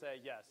 is going to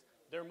say yes.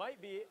 There might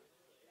be.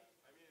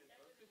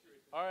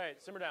 All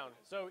right, simmer down.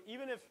 So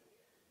even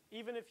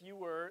if you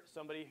were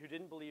somebody who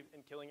didn't believe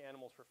in killing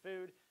animals for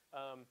food,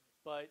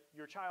 but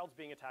your child's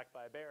being attacked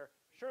by a bear,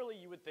 surely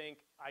you would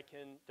think, I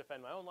can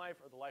defend my own life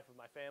or the life of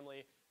my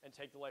family and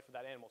take the life of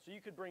that animal. So you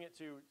could bring it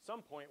to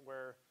some point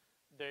where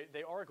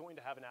they are going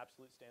to have an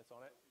absolute stance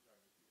on it.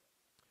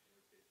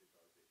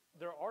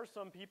 There are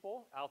some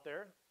people out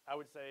there, I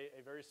would say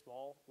a very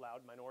small,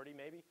 loud minority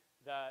maybe,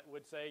 that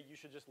would say you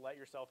should just let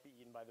yourself be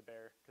eaten by the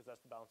bear because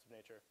that's the balance of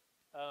nature.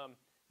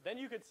 Then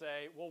you could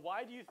say, well,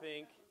 why do you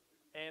think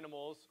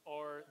animals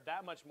are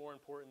that much more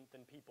important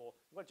than people?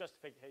 What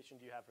justification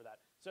do you have for that?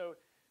 So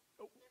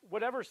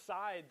whatever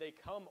side they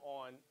come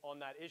on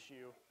that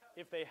issue,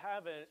 if they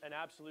have an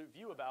absolute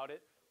view about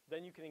it,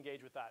 then you can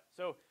engage with that.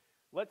 So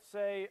let's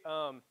say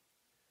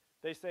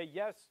they say,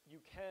 yes, you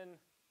can,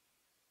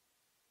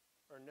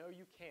 or no,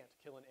 you can't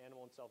kill an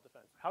animal in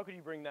self-defense. How could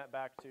you bring that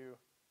back to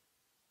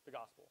the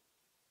gospel?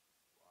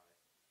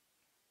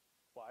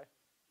 Why?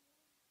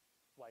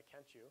 Why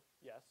can't you?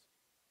 Yes.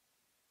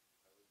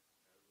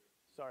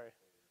 Sorry.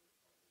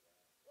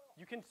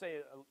 You can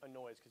say a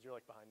noise because you're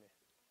like behind me.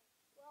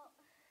 Well,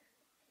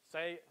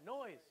 Say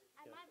noise.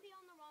 I Yeah. might be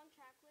on the wrong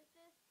track with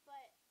this,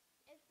 but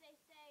if they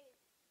say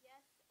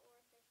yes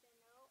or if they say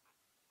no,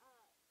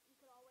 you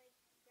could always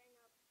bring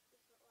up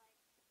this like,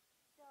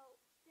 so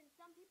since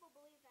some people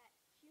believe that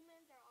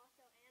humans are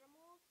also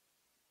animals,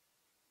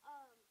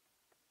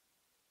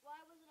 why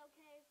was it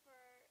okay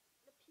for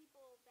the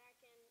people back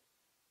in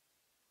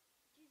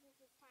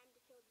Jesus' time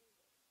to kill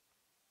Jesus?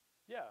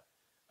 Yeah.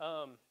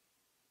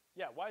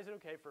 Yeah, why is it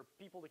okay for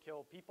people to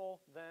kill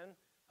people then?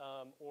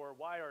 Or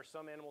why are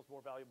some animals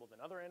more valuable than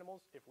other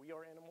animals if we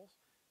are animals?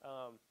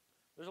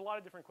 There's a lot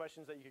of different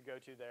questions that you could go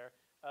to there.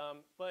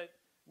 But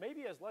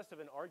maybe as less of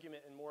an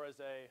argument and more as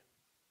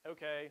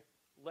okay,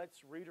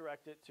 let's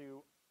redirect it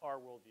to our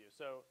worldview.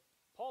 So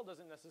Paul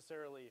doesn't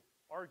necessarily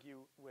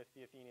argue with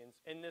the Athenians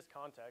in this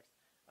context.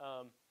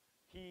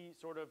 He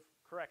sort of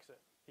corrects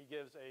it. He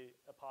gives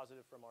a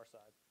positive from our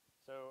side.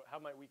 So how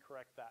might we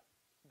correct that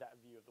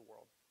view of the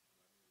world?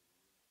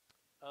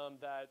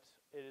 That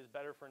it is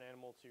better for an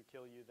animal to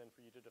kill you than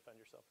for you to defend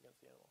yourself against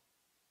the animal.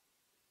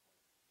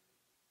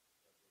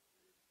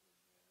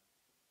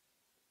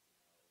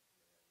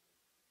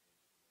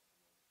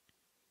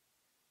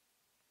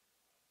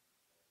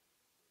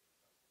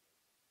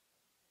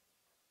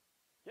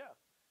 Yeah.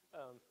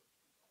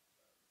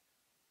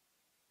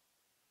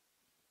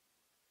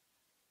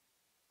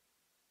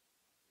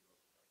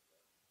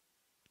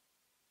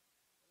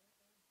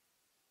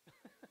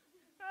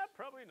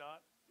 Probably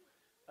not.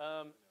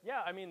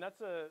 Yeah, I mean,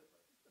 that's a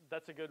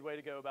good way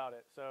to go about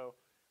it. So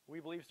we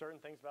believe certain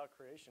things about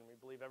creation. We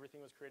believe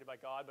everything was created by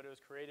God, but it was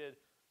created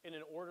in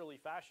an orderly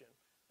fashion,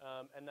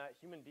 and that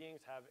human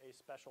beings have a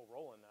special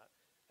role in that.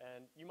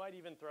 And you might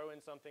even throw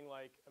in something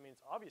like, I mean,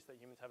 it's obvious that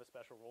humans have a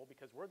special role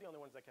because we're the only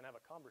ones that can have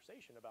a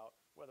conversation about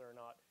whether or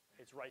not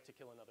it's right to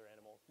kill another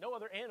animal. No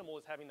other animal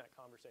is having that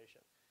conversation.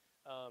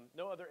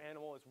 No other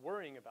animal is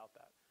worrying about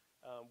that.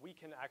 We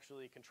can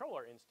actually control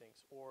our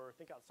instincts or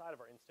think outside of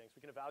our instincts.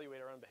 We can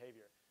evaluate our own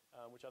behavior,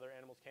 which other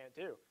animals can't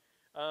do.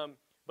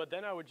 But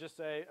then I would just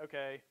say,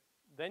 okay,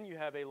 then you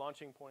have a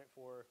launching point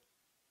for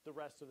the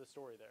rest of the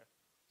story there.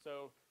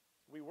 So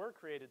we were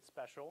created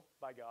special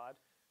by God,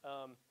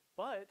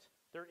 but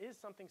there is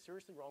something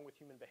seriously wrong with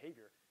human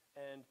behavior.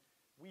 And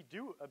we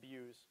do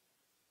abuse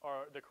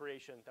the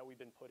creation that we've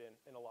been put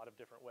in a lot of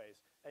different ways.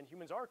 And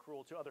humans are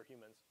cruel to other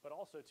humans, but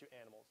also to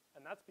animals.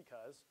 And that's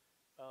because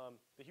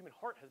the human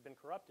heart has been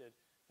corrupted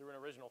through an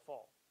original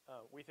fall.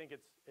 We think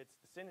it's the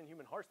sin in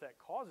human hearts that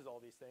causes all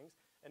these things,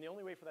 and the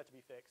only way for that to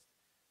be fixed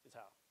is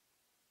how?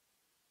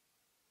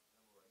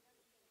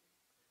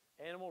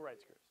 Animal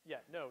rights groups.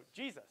 Yeah, no,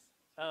 Jesus.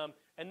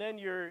 And then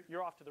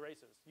you're off to the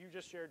races. You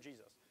just shared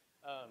Jesus.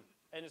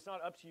 And it's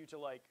not up to you to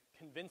like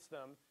convince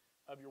them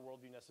of your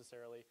worldview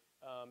necessarily,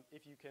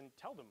 if you can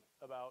tell them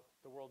about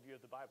the worldview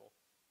of the Bible.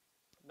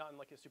 Not in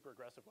like a super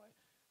aggressive way,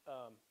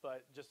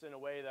 but just in a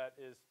way that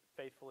is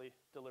faithfully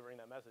delivering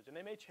that message. And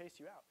they may chase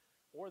you out,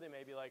 or they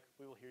may be like,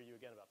 we will hear you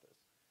again about this.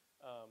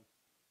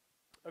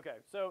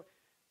 Okay, so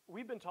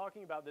we've been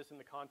talking about this in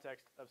the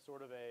context of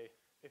sort of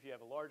if you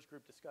have a large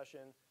group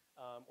discussion,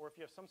 or if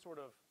you have some sort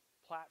of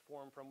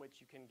platform from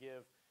which you can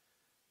give,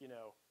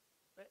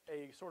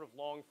 a sort of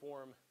long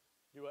form,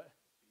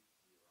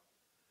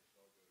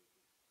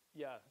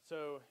 Yeah,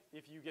 so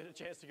if you get a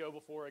chance to go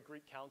before a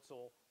Greek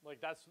council,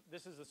 like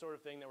this is the sort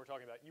of thing that we're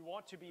talking about. You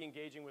want to be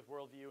engaging with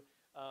worldview,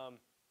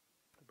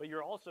 but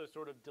you're also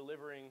sort of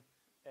delivering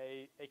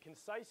a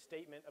concise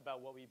statement about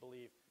what we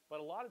believe.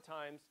 But a lot of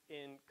times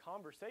in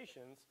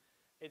conversations,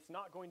 it's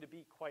not going to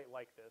be quite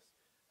like this.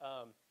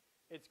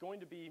 It's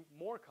going to be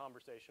more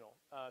conversational.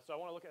 So I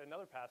want to look at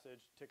another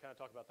passage to kind of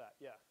talk about that.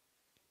 Yeah.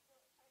 So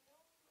I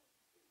know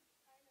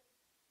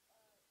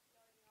kind of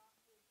starting off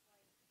with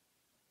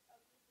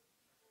like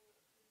a group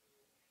of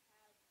people who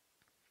have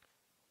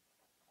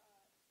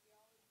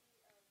theology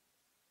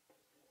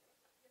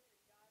of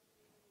different gods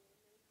and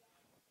even the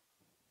unknown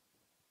gods.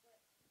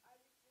 But I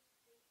was just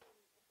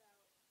thinking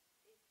about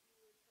if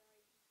you were trying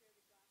to share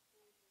the gospel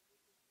with a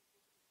group of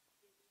people who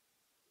didn't even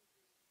know what theology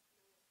was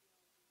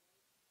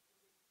and didn't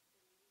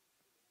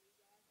believe in any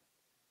God,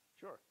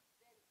 Sure.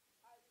 then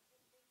I was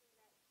just thinking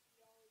that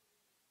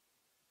theology,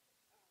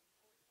 or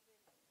even in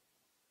some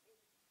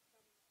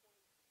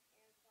points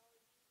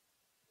anthology,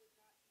 would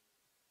not be the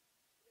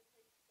place to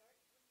start.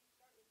 When you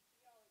start with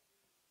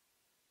theology,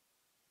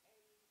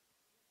 and you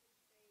could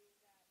say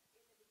that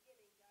in the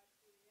beginning God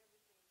created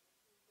everything,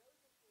 and He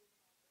knows what's going to happen,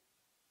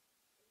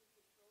 and He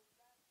controls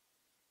that,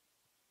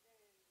 then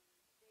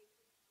they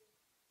could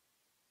just,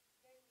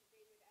 then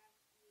they would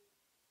ask you,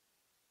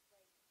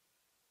 like,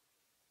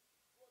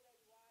 well then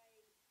why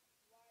was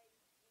Adam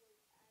and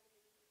Eve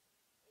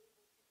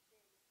able to sin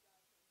if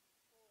God can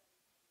control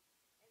everything?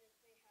 And if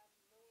they have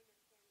no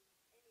understanding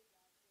of any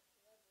gods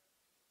whatsoever,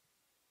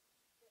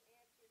 the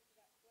answer to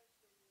that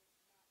question would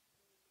not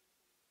really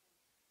make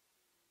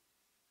any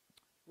sense to me.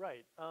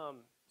 Right.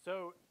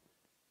 So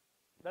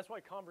that's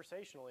why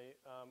conversationally,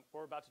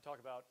 we're about to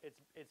talk about,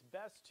 it's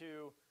best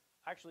to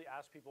actually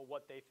ask people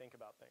what they think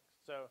about things.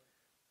 So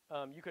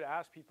you could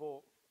ask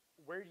people,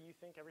 where do you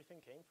think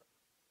everything came from?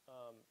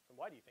 And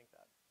why do you think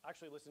that?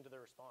 Actually listen to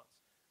their response.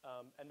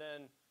 And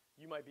then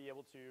you might be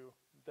able to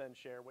then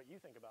share what you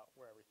think about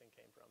where everything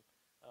came from,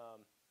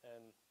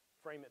 and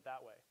frame it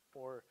that way.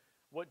 Or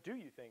what do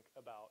you think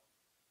about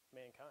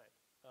mankind?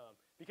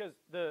 Because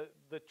the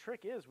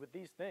trick is with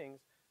these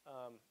things,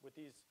 with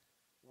these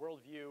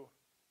worldview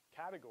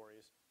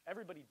categories,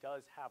 everybody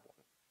does have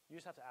one. You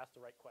just have to ask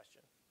the right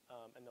question,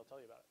 and they'll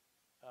tell you about it.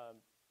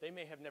 They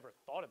may have never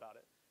thought about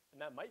it, and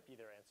that might be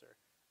their answer,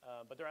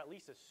 but they're at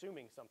least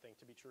assuming something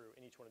to be true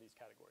in each one of these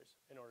categories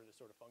in order to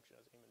sort of function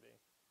as a human being.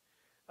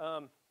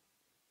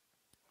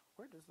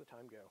 Where does the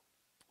time go?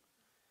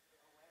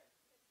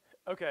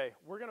 Okay,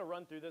 we're going to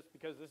run through this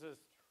because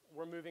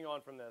we're moving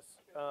on from this.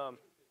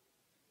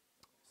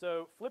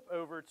 So flip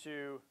over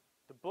to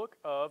the book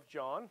of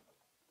John,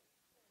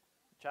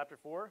 chapter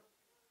 4.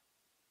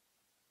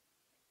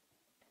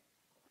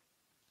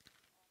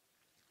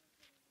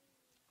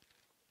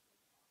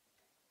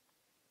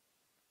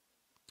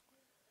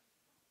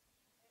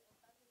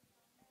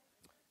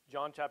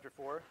 John chapter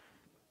 4.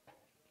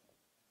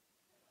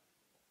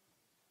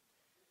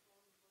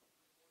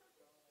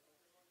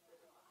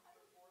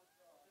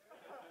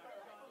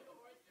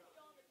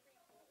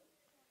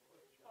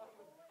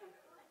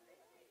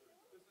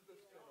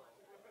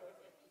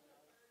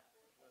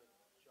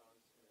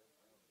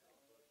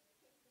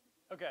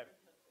 Okay.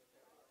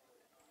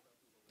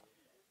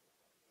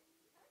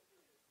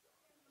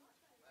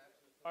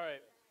 All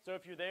right. So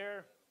if you're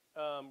there,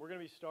 we're going to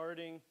be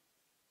starting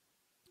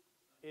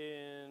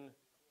in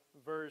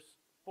verse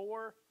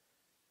 4.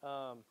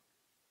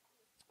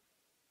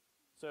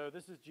 So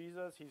this is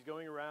Jesus. He's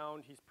going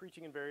around. He's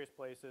preaching in various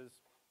places.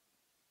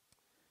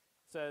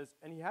 says,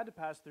 and he had to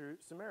pass through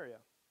Samaria.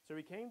 So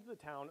he came to the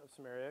town of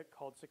Samaria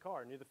called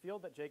Sychar, near the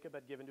field that Jacob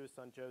had given to his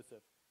son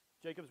Joseph.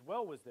 Jacob's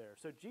well was there.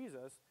 So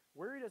Jesus,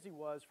 wearied as he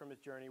was from his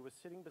journey, was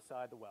sitting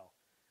beside the well.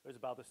 It was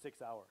about the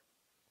 6th hour.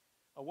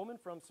 A woman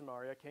from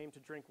Samaria came to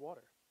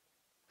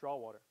draw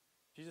water.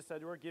 Jesus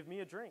said to her, "Give me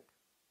a drink,"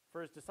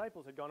 for his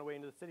disciples had gone away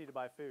into the city to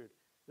buy food.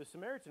 The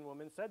Samaritan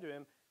woman said to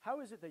him,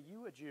 "How is it that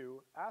you, a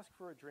Jew, ask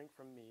for a drink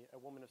from me, a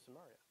woman of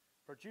Samaria?"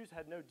 For Jews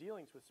had no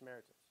dealings with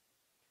Samaritans.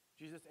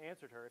 Jesus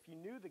answered her, "If you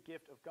knew the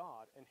gift of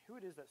God and who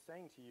it is that's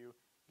saying to you,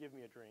 'Give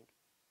me a drink,'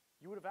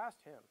 you would have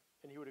asked him,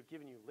 and he would have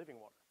given you living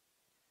water."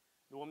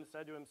 The woman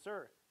said to him,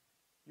 "Sir,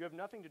 you have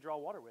nothing to draw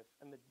water with,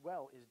 and the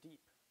well is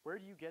deep. Where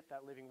do you get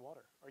that living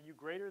water? Are you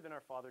greater than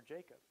our father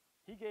Jacob?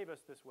 He gave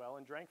us this well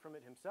and drank from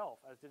it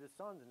himself, as did his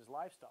sons and his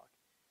livestock."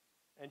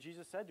 And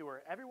Jesus said to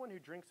her, "Everyone who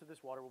drinks of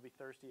this water will be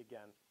thirsty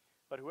again,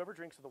 but whoever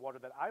drinks of the water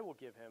that I will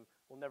give him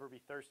will never be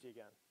thirsty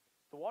again.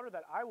 The water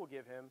that I will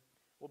give him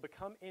will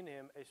become in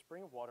him a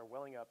spring of water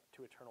welling up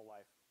to eternal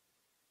life."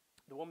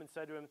 The woman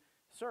said to him,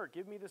 "Sir,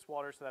 give me this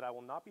water so that I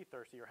will not be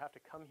thirsty or have to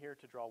come here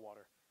to draw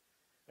water."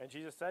 And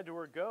Jesus said to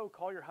her, "Go,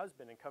 call your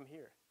husband and come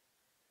here."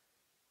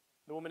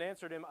 The woman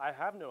answered him, "I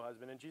have no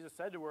husband." And Jesus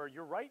said to her,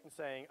 "You're right in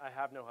saying, 'I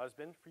have no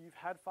husband,' for you've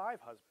had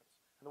 5 husbands,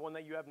 and the one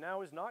that you have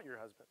now is not your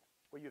husband.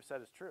 What you have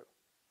said is true."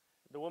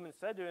 The woman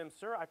said to him,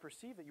 "Sir, I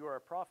perceive that you are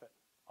a prophet.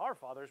 Our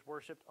fathers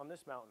worshipped on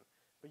this mountain,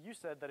 but you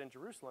said that in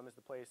Jerusalem is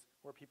the place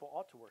where people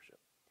ought to worship."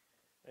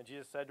 And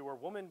Jesus said to her,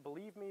 "Woman,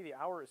 believe me, the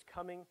hour is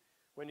coming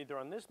when neither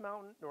on this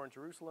mountain nor in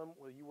Jerusalem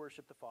will you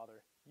worship the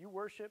Father. You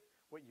worship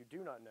what you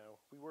do not know.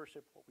 We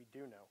worship what we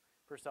do know,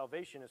 for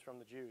salvation is from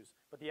the Jews.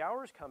 But the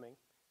hour is coming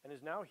and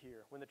is now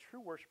here when the true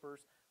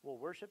worshipers will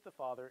worship the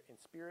Father in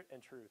spirit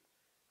and truth.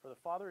 For the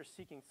Father is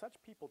seeking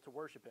such people to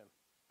worship him.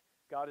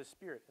 God is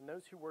spirit, and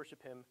those who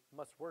worship him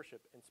must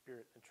worship in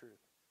spirit and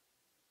truth."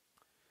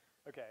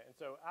 Okay, and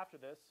so after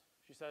this,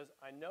 she says,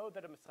 "I know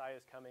that a Messiah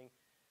is coming,"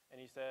 and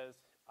he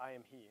says, "I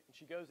am he." And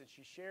she goes and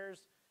she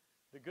shares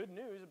the good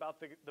news about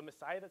the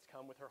Messiah that's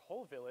come with her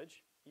whole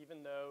village,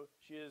 even though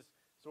she is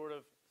sort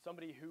of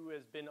somebody who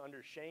has been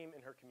under shame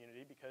in her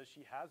community because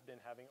she has been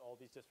having all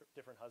these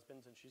different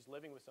husbands, and she's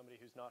living with somebody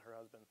who's not her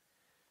husband.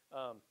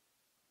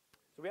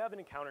 So we have an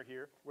encounter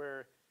here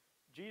where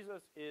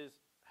Jesus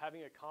is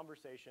having a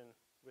conversation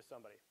with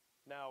somebody.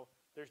 Now,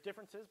 there's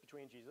differences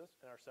between Jesus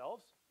and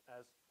ourselves,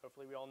 as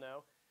hopefully we all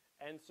know.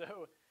 And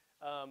so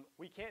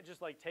we can't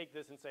just like take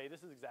this and say,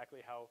 this is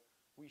exactly how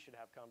we should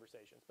have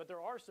conversations. But there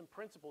are some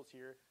principles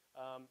here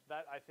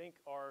that I think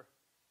are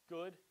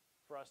good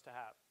for us to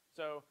have.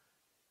 So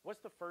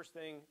what's the first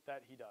thing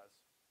that he does?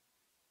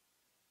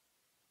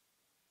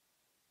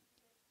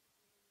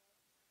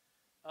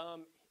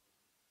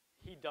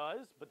 He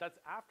does, but that's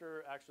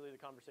after actually the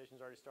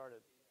conversation's already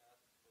started.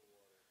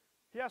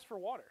 He asked for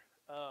water.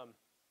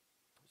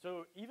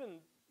 So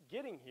even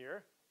getting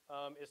here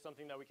is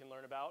something that we can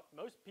learn about.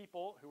 Most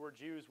people who were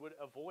Jews would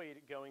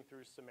avoid going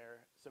through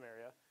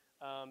Samaria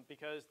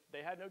because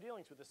they had no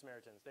dealings with the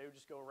Samaritans. They would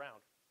just go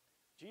around.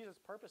 Jesus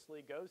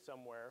purposely goes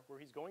somewhere where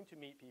he's going to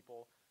meet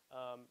people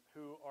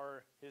who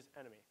are his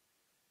enemy.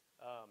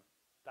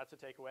 That's a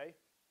takeaway.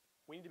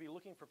 We need to be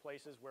looking for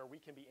places where we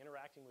can be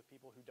interacting with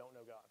people who don't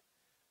know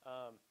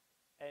God.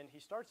 And he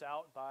starts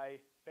out by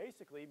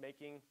basically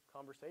making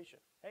conversation.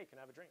 Hey, can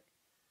I have a drink?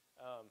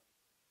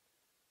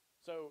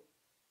 So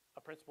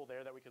a principle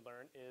there that we could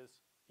learn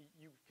is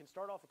you can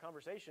start off a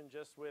conversation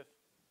just with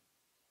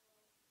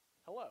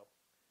hello.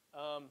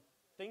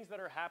 Things that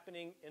are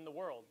happening in the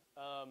world,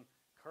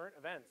 current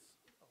events,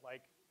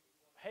 like,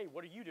 hey,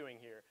 what are you doing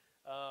here?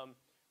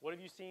 What have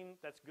you seen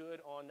that's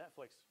good on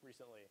Netflix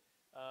recently?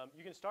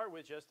 You can start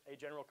with just a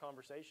general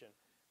conversation.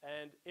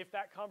 And if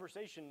that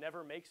conversation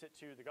never makes it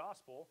to the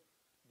gospel,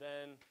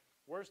 then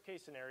worst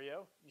case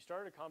scenario, you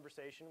started a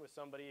conversation with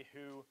somebody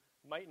who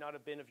might not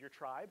have been of your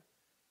tribe,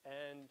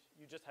 and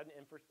you just had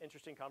an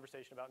interesting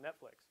conversation about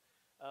Netflix.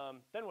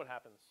 Then what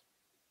happens?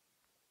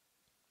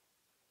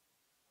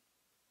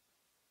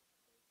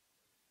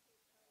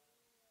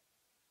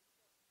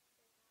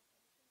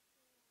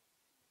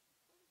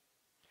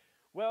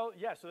 Well,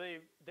 yeah, so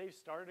they've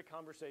started a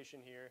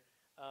conversation here.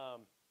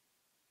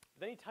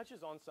 Then he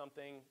touches on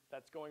something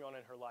that's going on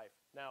in her life.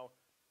 Now,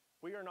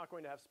 we are not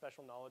going to have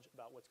special knowledge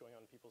about what's going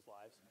on in people's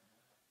lives,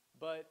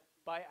 but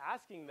by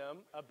asking them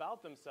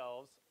about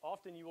themselves,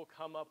 often you will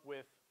come up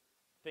with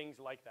things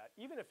like that.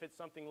 Even if it's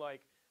something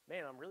like,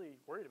 man, I'm really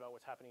worried about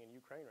what's happening in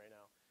Ukraine right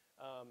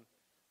now.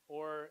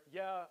 Or,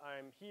 yeah,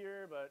 I'm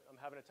here, but I'm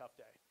having a tough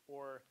day.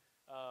 Or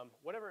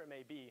whatever it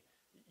may be,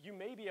 you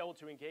may be able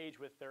to engage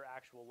with their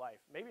actual life.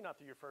 Maybe not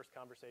through your first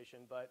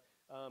conversation, but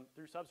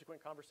through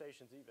subsequent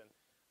conversations even.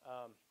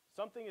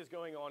 Something is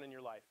going on in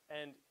your life.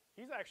 And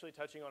he's actually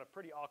touching on a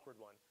pretty awkward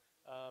one.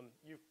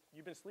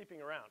 You've been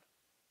sleeping around.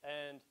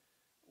 And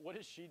what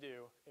does she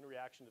do in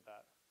reaction to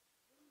that?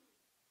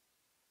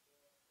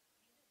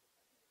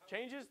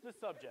 Changes the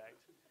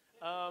subject.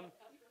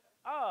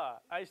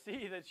 I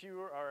see that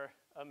you are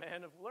a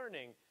man of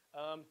learning.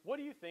 What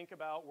do you think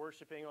about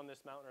worshiping on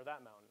this mountain or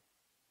that mountain?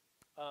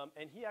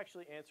 And he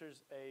actually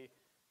answers a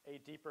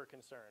deeper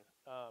concern.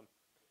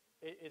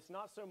 It's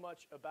not so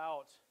much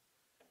about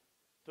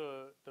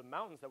the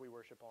mountains that we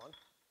worship on.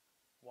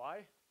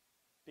 Why?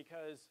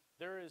 Because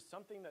there is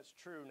something that's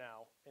true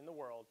now in the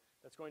world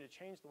that's going to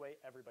change the way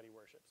everybody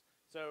worships.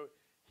 So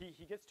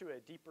he gets to a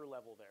deeper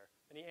level there,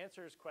 and he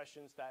answers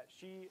questions that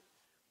she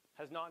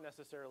has not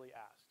necessarily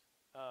asked.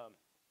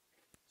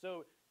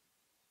 So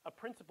a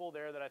principle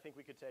there that I think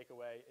we could take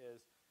away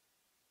is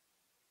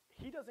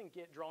he doesn't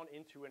get drawn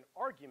into an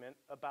argument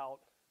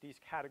about these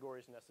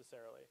categories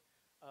necessarily.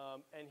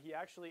 And he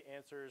actually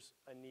answers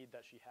a need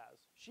that she has.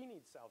 She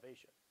needs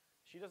salvation.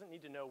 She doesn't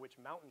need to know which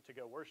mountain to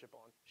go worship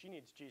on. She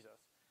needs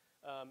Jesus.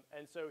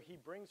 And so he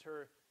brings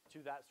her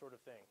to that sort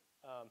of thing.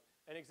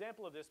 An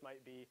example of this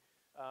might be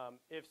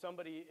if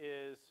somebody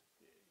is,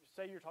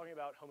 say you're talking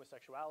about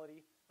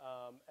homosexuality,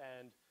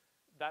 and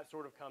that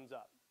sort of comes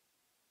up.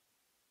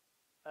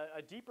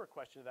 A deeper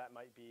question to that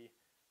might be,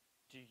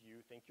 do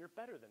you think you're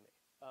better than me?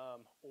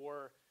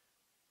 Or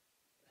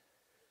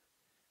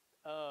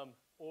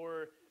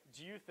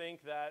do you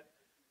think that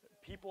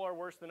people are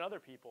worse than other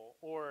people?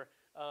 Or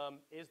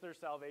is there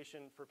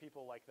salvation for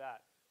people like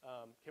that?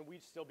 Can we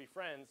still be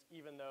friends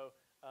even though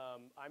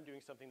I'm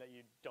doing something that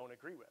you don't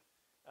agree with?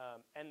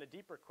 And the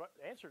deeper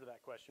answer to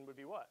that question would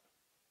be what?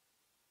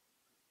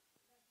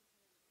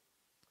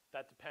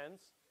 That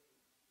depends.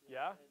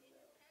 Yeah? It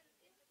depends.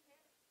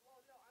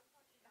 Well, no, I'm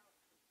talking about,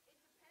 it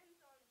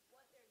depends on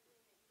what they're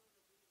doing that you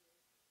don't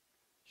agree with.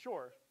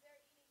 Sure. If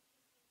they're eating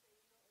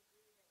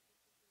cheesecakes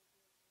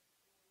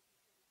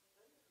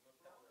and you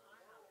don't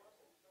agree that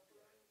cheesecakes are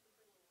good, then you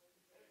shouldn't do it.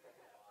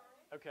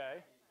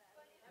 Okay.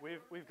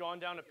 We've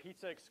gone down a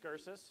pizza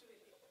excursus. But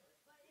if they don't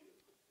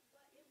believe in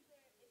God and they don't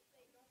worship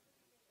Him and they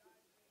haven't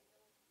asked Him to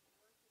do it,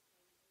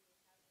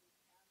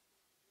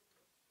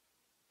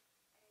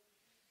 and you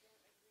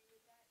don't agree with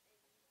that, and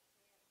you can't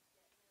get them,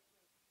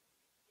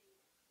 they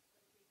just don't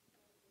listen to you,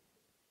 they just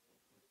try to discriminate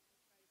on you,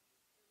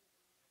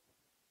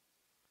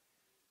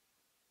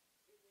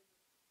 it would,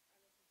 I don't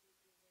think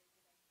it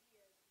would be a very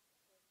good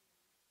idea to support him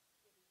getting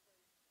first.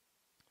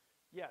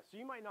 Yeah, so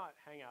you might not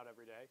hang out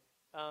every day.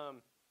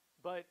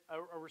 But a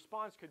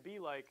response could be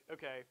like,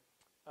 okay,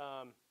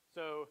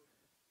 so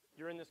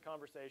you're in this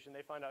conversation,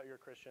 they find out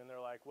you're a Christian, they're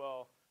like,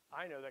 well,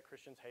 I know that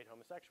Christians hate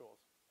homosexuals.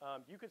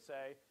 You could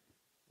say,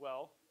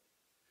 well,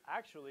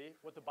 actually,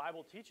 what the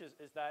Bible teaches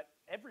is that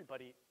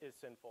everybody is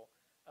sinful,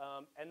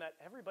 and that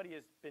everybody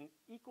has been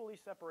equally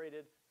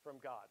separated from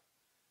God.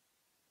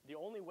 The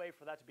only way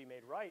for that to be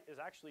made right is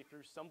actually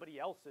through somebody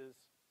else's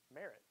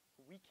merit.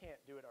 We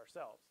can't do it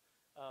ourselves.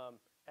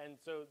 And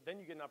so then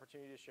you get an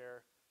opportunity to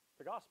share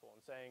the gospel and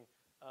saying,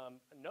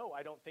 no,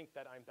 I don't think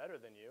that I'm better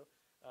than you.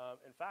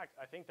 In fact,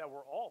 I think that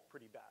we're all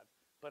pretty bad.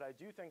 But I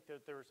do think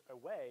that there's a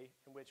way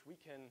in which we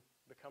can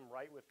become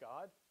right with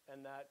God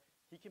and that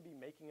He can be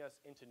making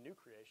us into new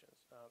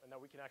creations and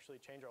that we can actually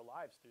change our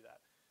lives through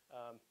that.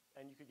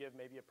 And you could give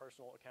maybe a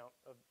personal account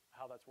of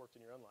how that's worked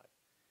in your own life.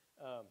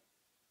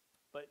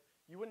 But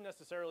you wouldn't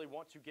necessarily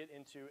want to get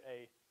into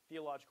a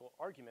theological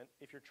argument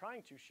if you're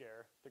trying to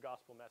share the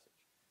gospel message.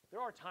 There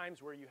are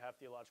times where you have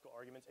theological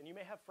arguments, and you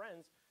may have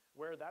friends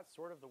where that's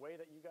sort of the way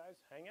that you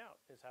guys hang out,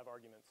 is have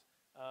arguments.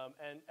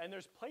 And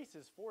there's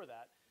places for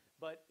that.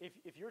 But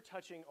if you're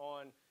touching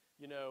on,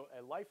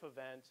 a life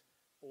event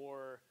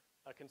or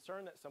a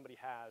concern that somebody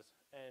has,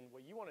 and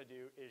what you want to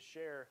do is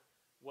share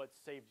what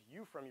saved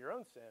you from your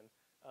own sin,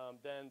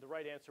 then the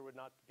right answer would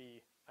not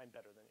be, I'm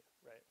better than you,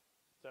 right?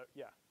 So,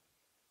 yeah.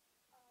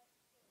 So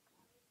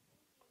I was thinking,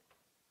 usually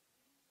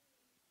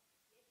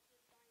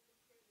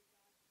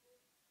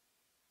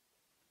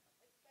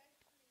if you're trying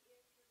to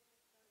share the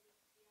gospel,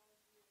 especially if you're going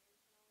to start with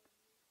theology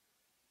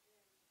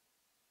or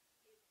anthology, then it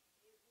wouldn't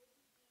be like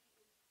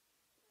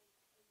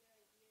a good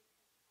idea to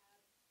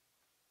have like a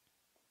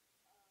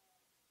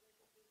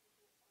physical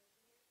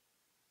argument,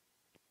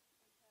 because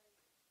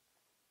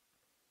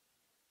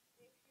if you're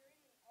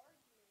in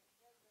an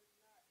argument,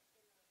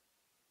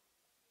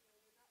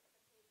 then they're not gonna, they're not gonna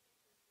pay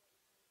attention to what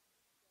you're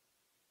trying to say.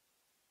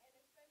 And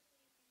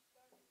especially if you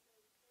start with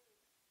those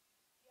terms,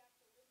 you have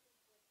to listen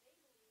to what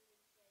they believe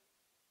and say,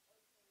 okay,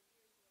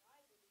 here's what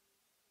I believe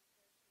compared to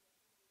what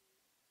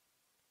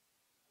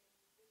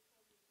you believe, and which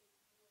one do you think is more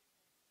important?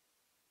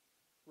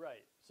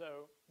 Right.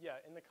 So,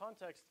 yeah, in the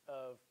context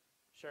of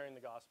sharing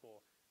the gospel,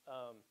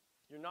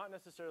 you're not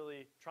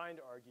necessarily trying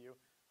to argue,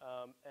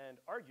 and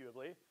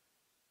arguably,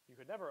 you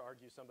could never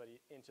argue somebody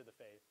into the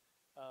faith.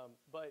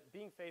 But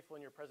being faithful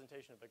in your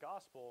presentation of the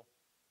gospel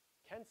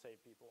can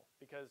save people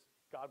because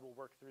God will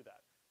work through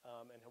that,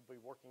 and He'll be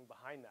working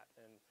behind that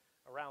and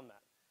around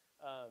that.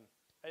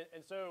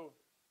 And so,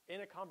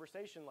 in a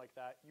conversation like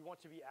that, you want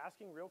to be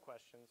asking real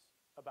questions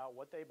about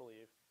what they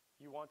believe.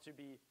 You want to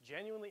be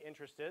genuinely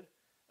interested.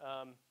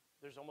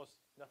 There's almost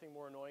nothing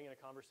more annoying in a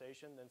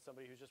conversation than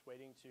somebody who's just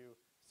waiting to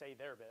say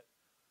their bit.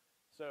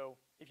 So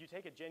if you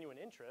take a genuine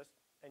interest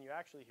and you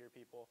actually hear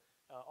people,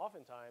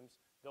 oftentimes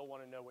they'll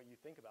want to know what you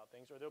think about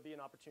things, or there'll be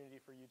an opportunity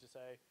for you to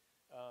say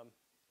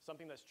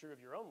something that's true of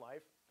your own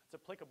life that's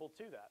applicable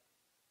to that.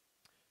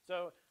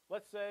 So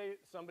let's say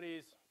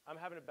I'm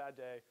having a bad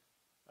day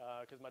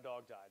because my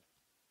dog died.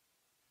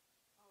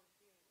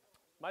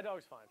 My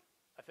dog's fine,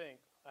 I think.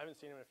 I haven't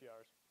seen him in a few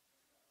hours.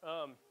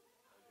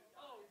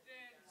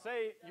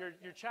 Say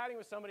you're chatting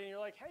with somebody and you're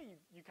like, hey,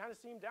 you kind of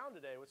seem down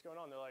today. What's going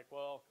on? They're like,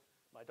 well,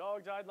 my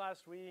dog died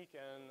last week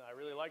and I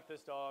really like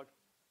this dog.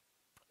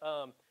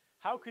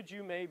 How could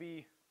you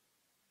maybe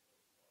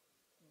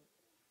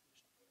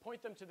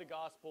point them to the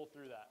gospel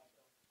through that?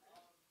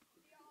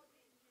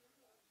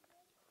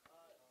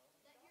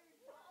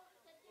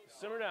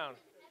 Simmer down.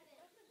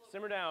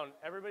 Simmer down.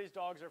 Everybody's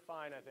dogs are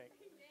fine, I think.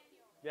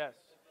 Yes.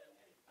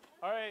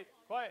 All right,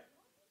 quiet.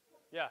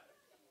 Yeah.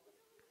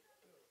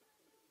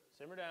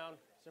 Simmer down.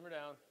 Simmer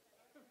down.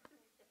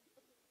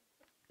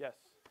 Yes.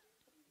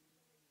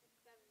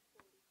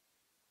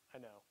 I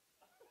know.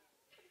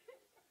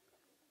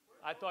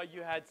 I thought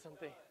you had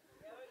something.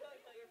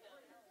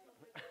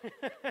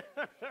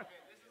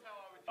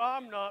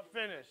 I'm not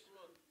finished.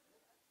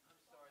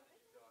 I'm sorry that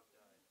your dog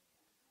died.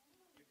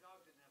 Your dog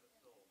didn't have a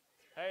soul.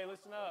 Hey,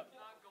 listen up. It's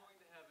not going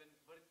to heaven,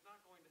 but it's not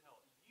going to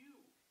hell. You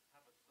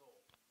have a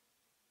soul.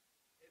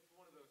 It's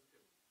one of those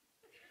two.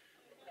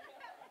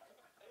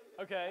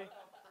 Okay.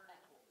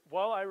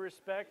 While I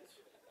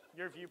respect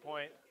your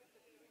viewpoint,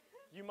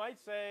 you might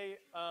say,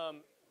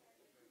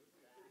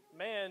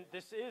 man,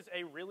 this is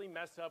a really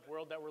messed up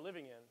world that we're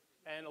living in,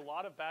 and a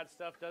lot of bad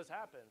stuff does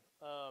happen.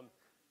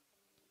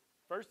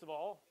 First of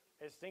all,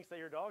 it stinks that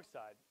your dog's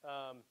died.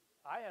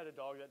 I had a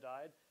dog that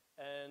died,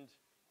 and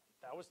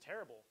that was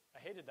terrible. I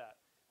hated that.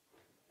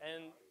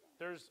 And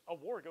there's a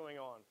war going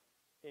on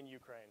in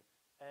Ukraine,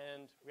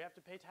 and we have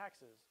to pay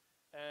taxes.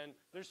 And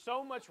there's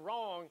so much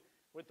wrong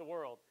with the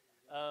world.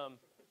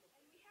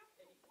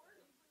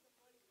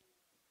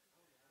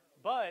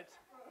 But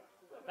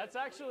that's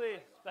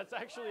actually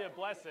a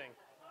blessing.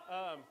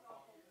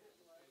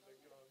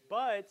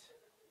 But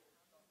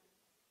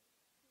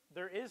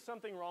there is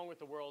something wrong with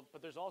the world,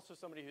 but there's also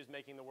somebody who's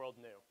making the world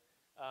new.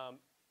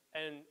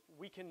 And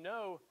we can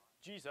know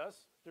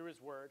Jesus through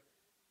his word,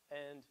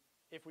 and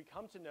if we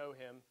come to know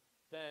him,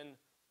 then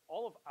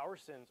all of our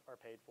sins are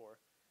paid for,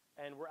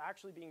 and we're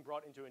actually being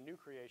brought into a new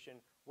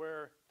creation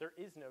where there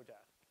is no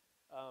death,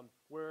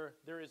 where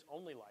there is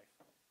only life.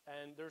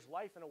 And there's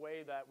life in a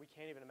way that we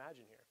can't even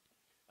imagine here.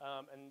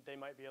 And they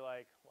might be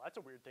like, well, that's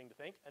a weird thing to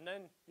think. And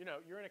then,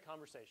 you're in a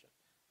conversation.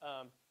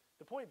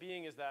 The point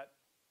being is that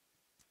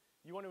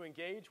you want to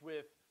engage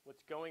with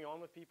what's going on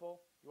with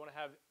people. You want to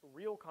have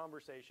real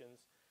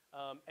conversations.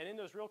 And in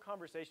those real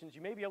conversations,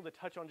 you may be able to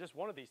touch on just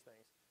one of these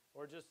things,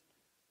 or just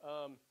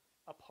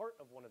a part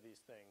of one of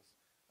these things.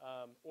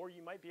 Or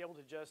you might be able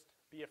to just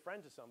be a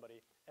friend to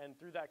somebody, and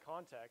through that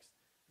context,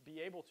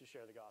 be able to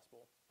share the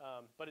gospel.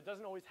 But it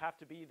doesn't always have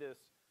to be this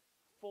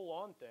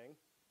full-on thing.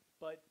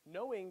 But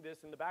knowing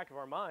this in the back of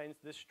our minds,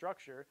 this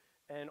structure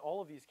and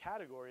all of these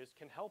categories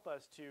can help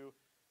us to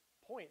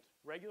point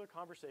regular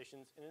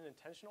conversations in an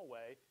intentional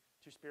way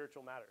to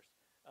spiritual matters.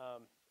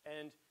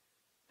 And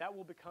that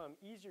will become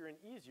easier and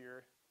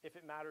easier if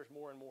it matters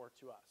more and more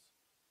to us.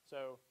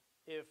 So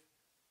if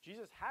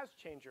Jesus has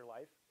changed your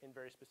life in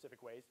very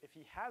specific ways, if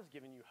he has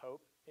given you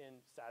hope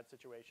in sad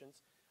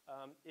situations,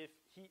 if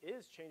he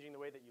is changing the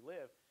way that you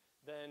live,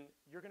 then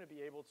you're going to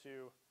be able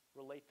to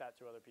relate that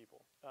to other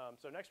people.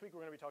 So next week we're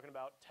going to be talking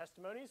about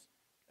testimonies,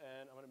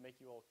 and I'm going to make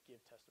you all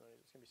give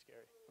testimonies. It's going to be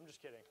scary. I'm just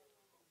kidding.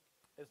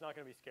 It's not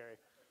going to be scary.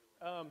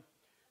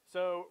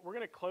 So we're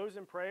going to close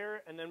in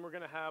prayer, and then we're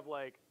going to have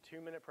like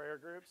 2-minute prayer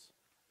groups.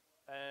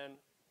 And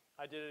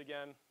I did it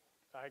again.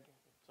 Sorry.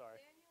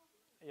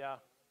 Yeah,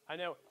 I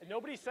know.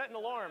 Nobody's set an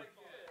alarm.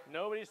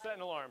 Nobody's set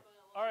an alarm.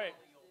 All right.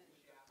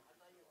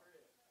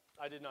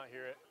 I did not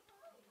hear it.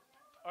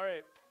 All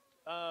right.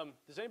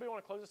 Does anybody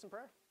want to close us in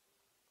prayer?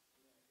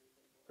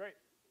 Great.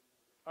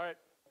 All right.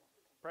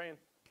 Praying.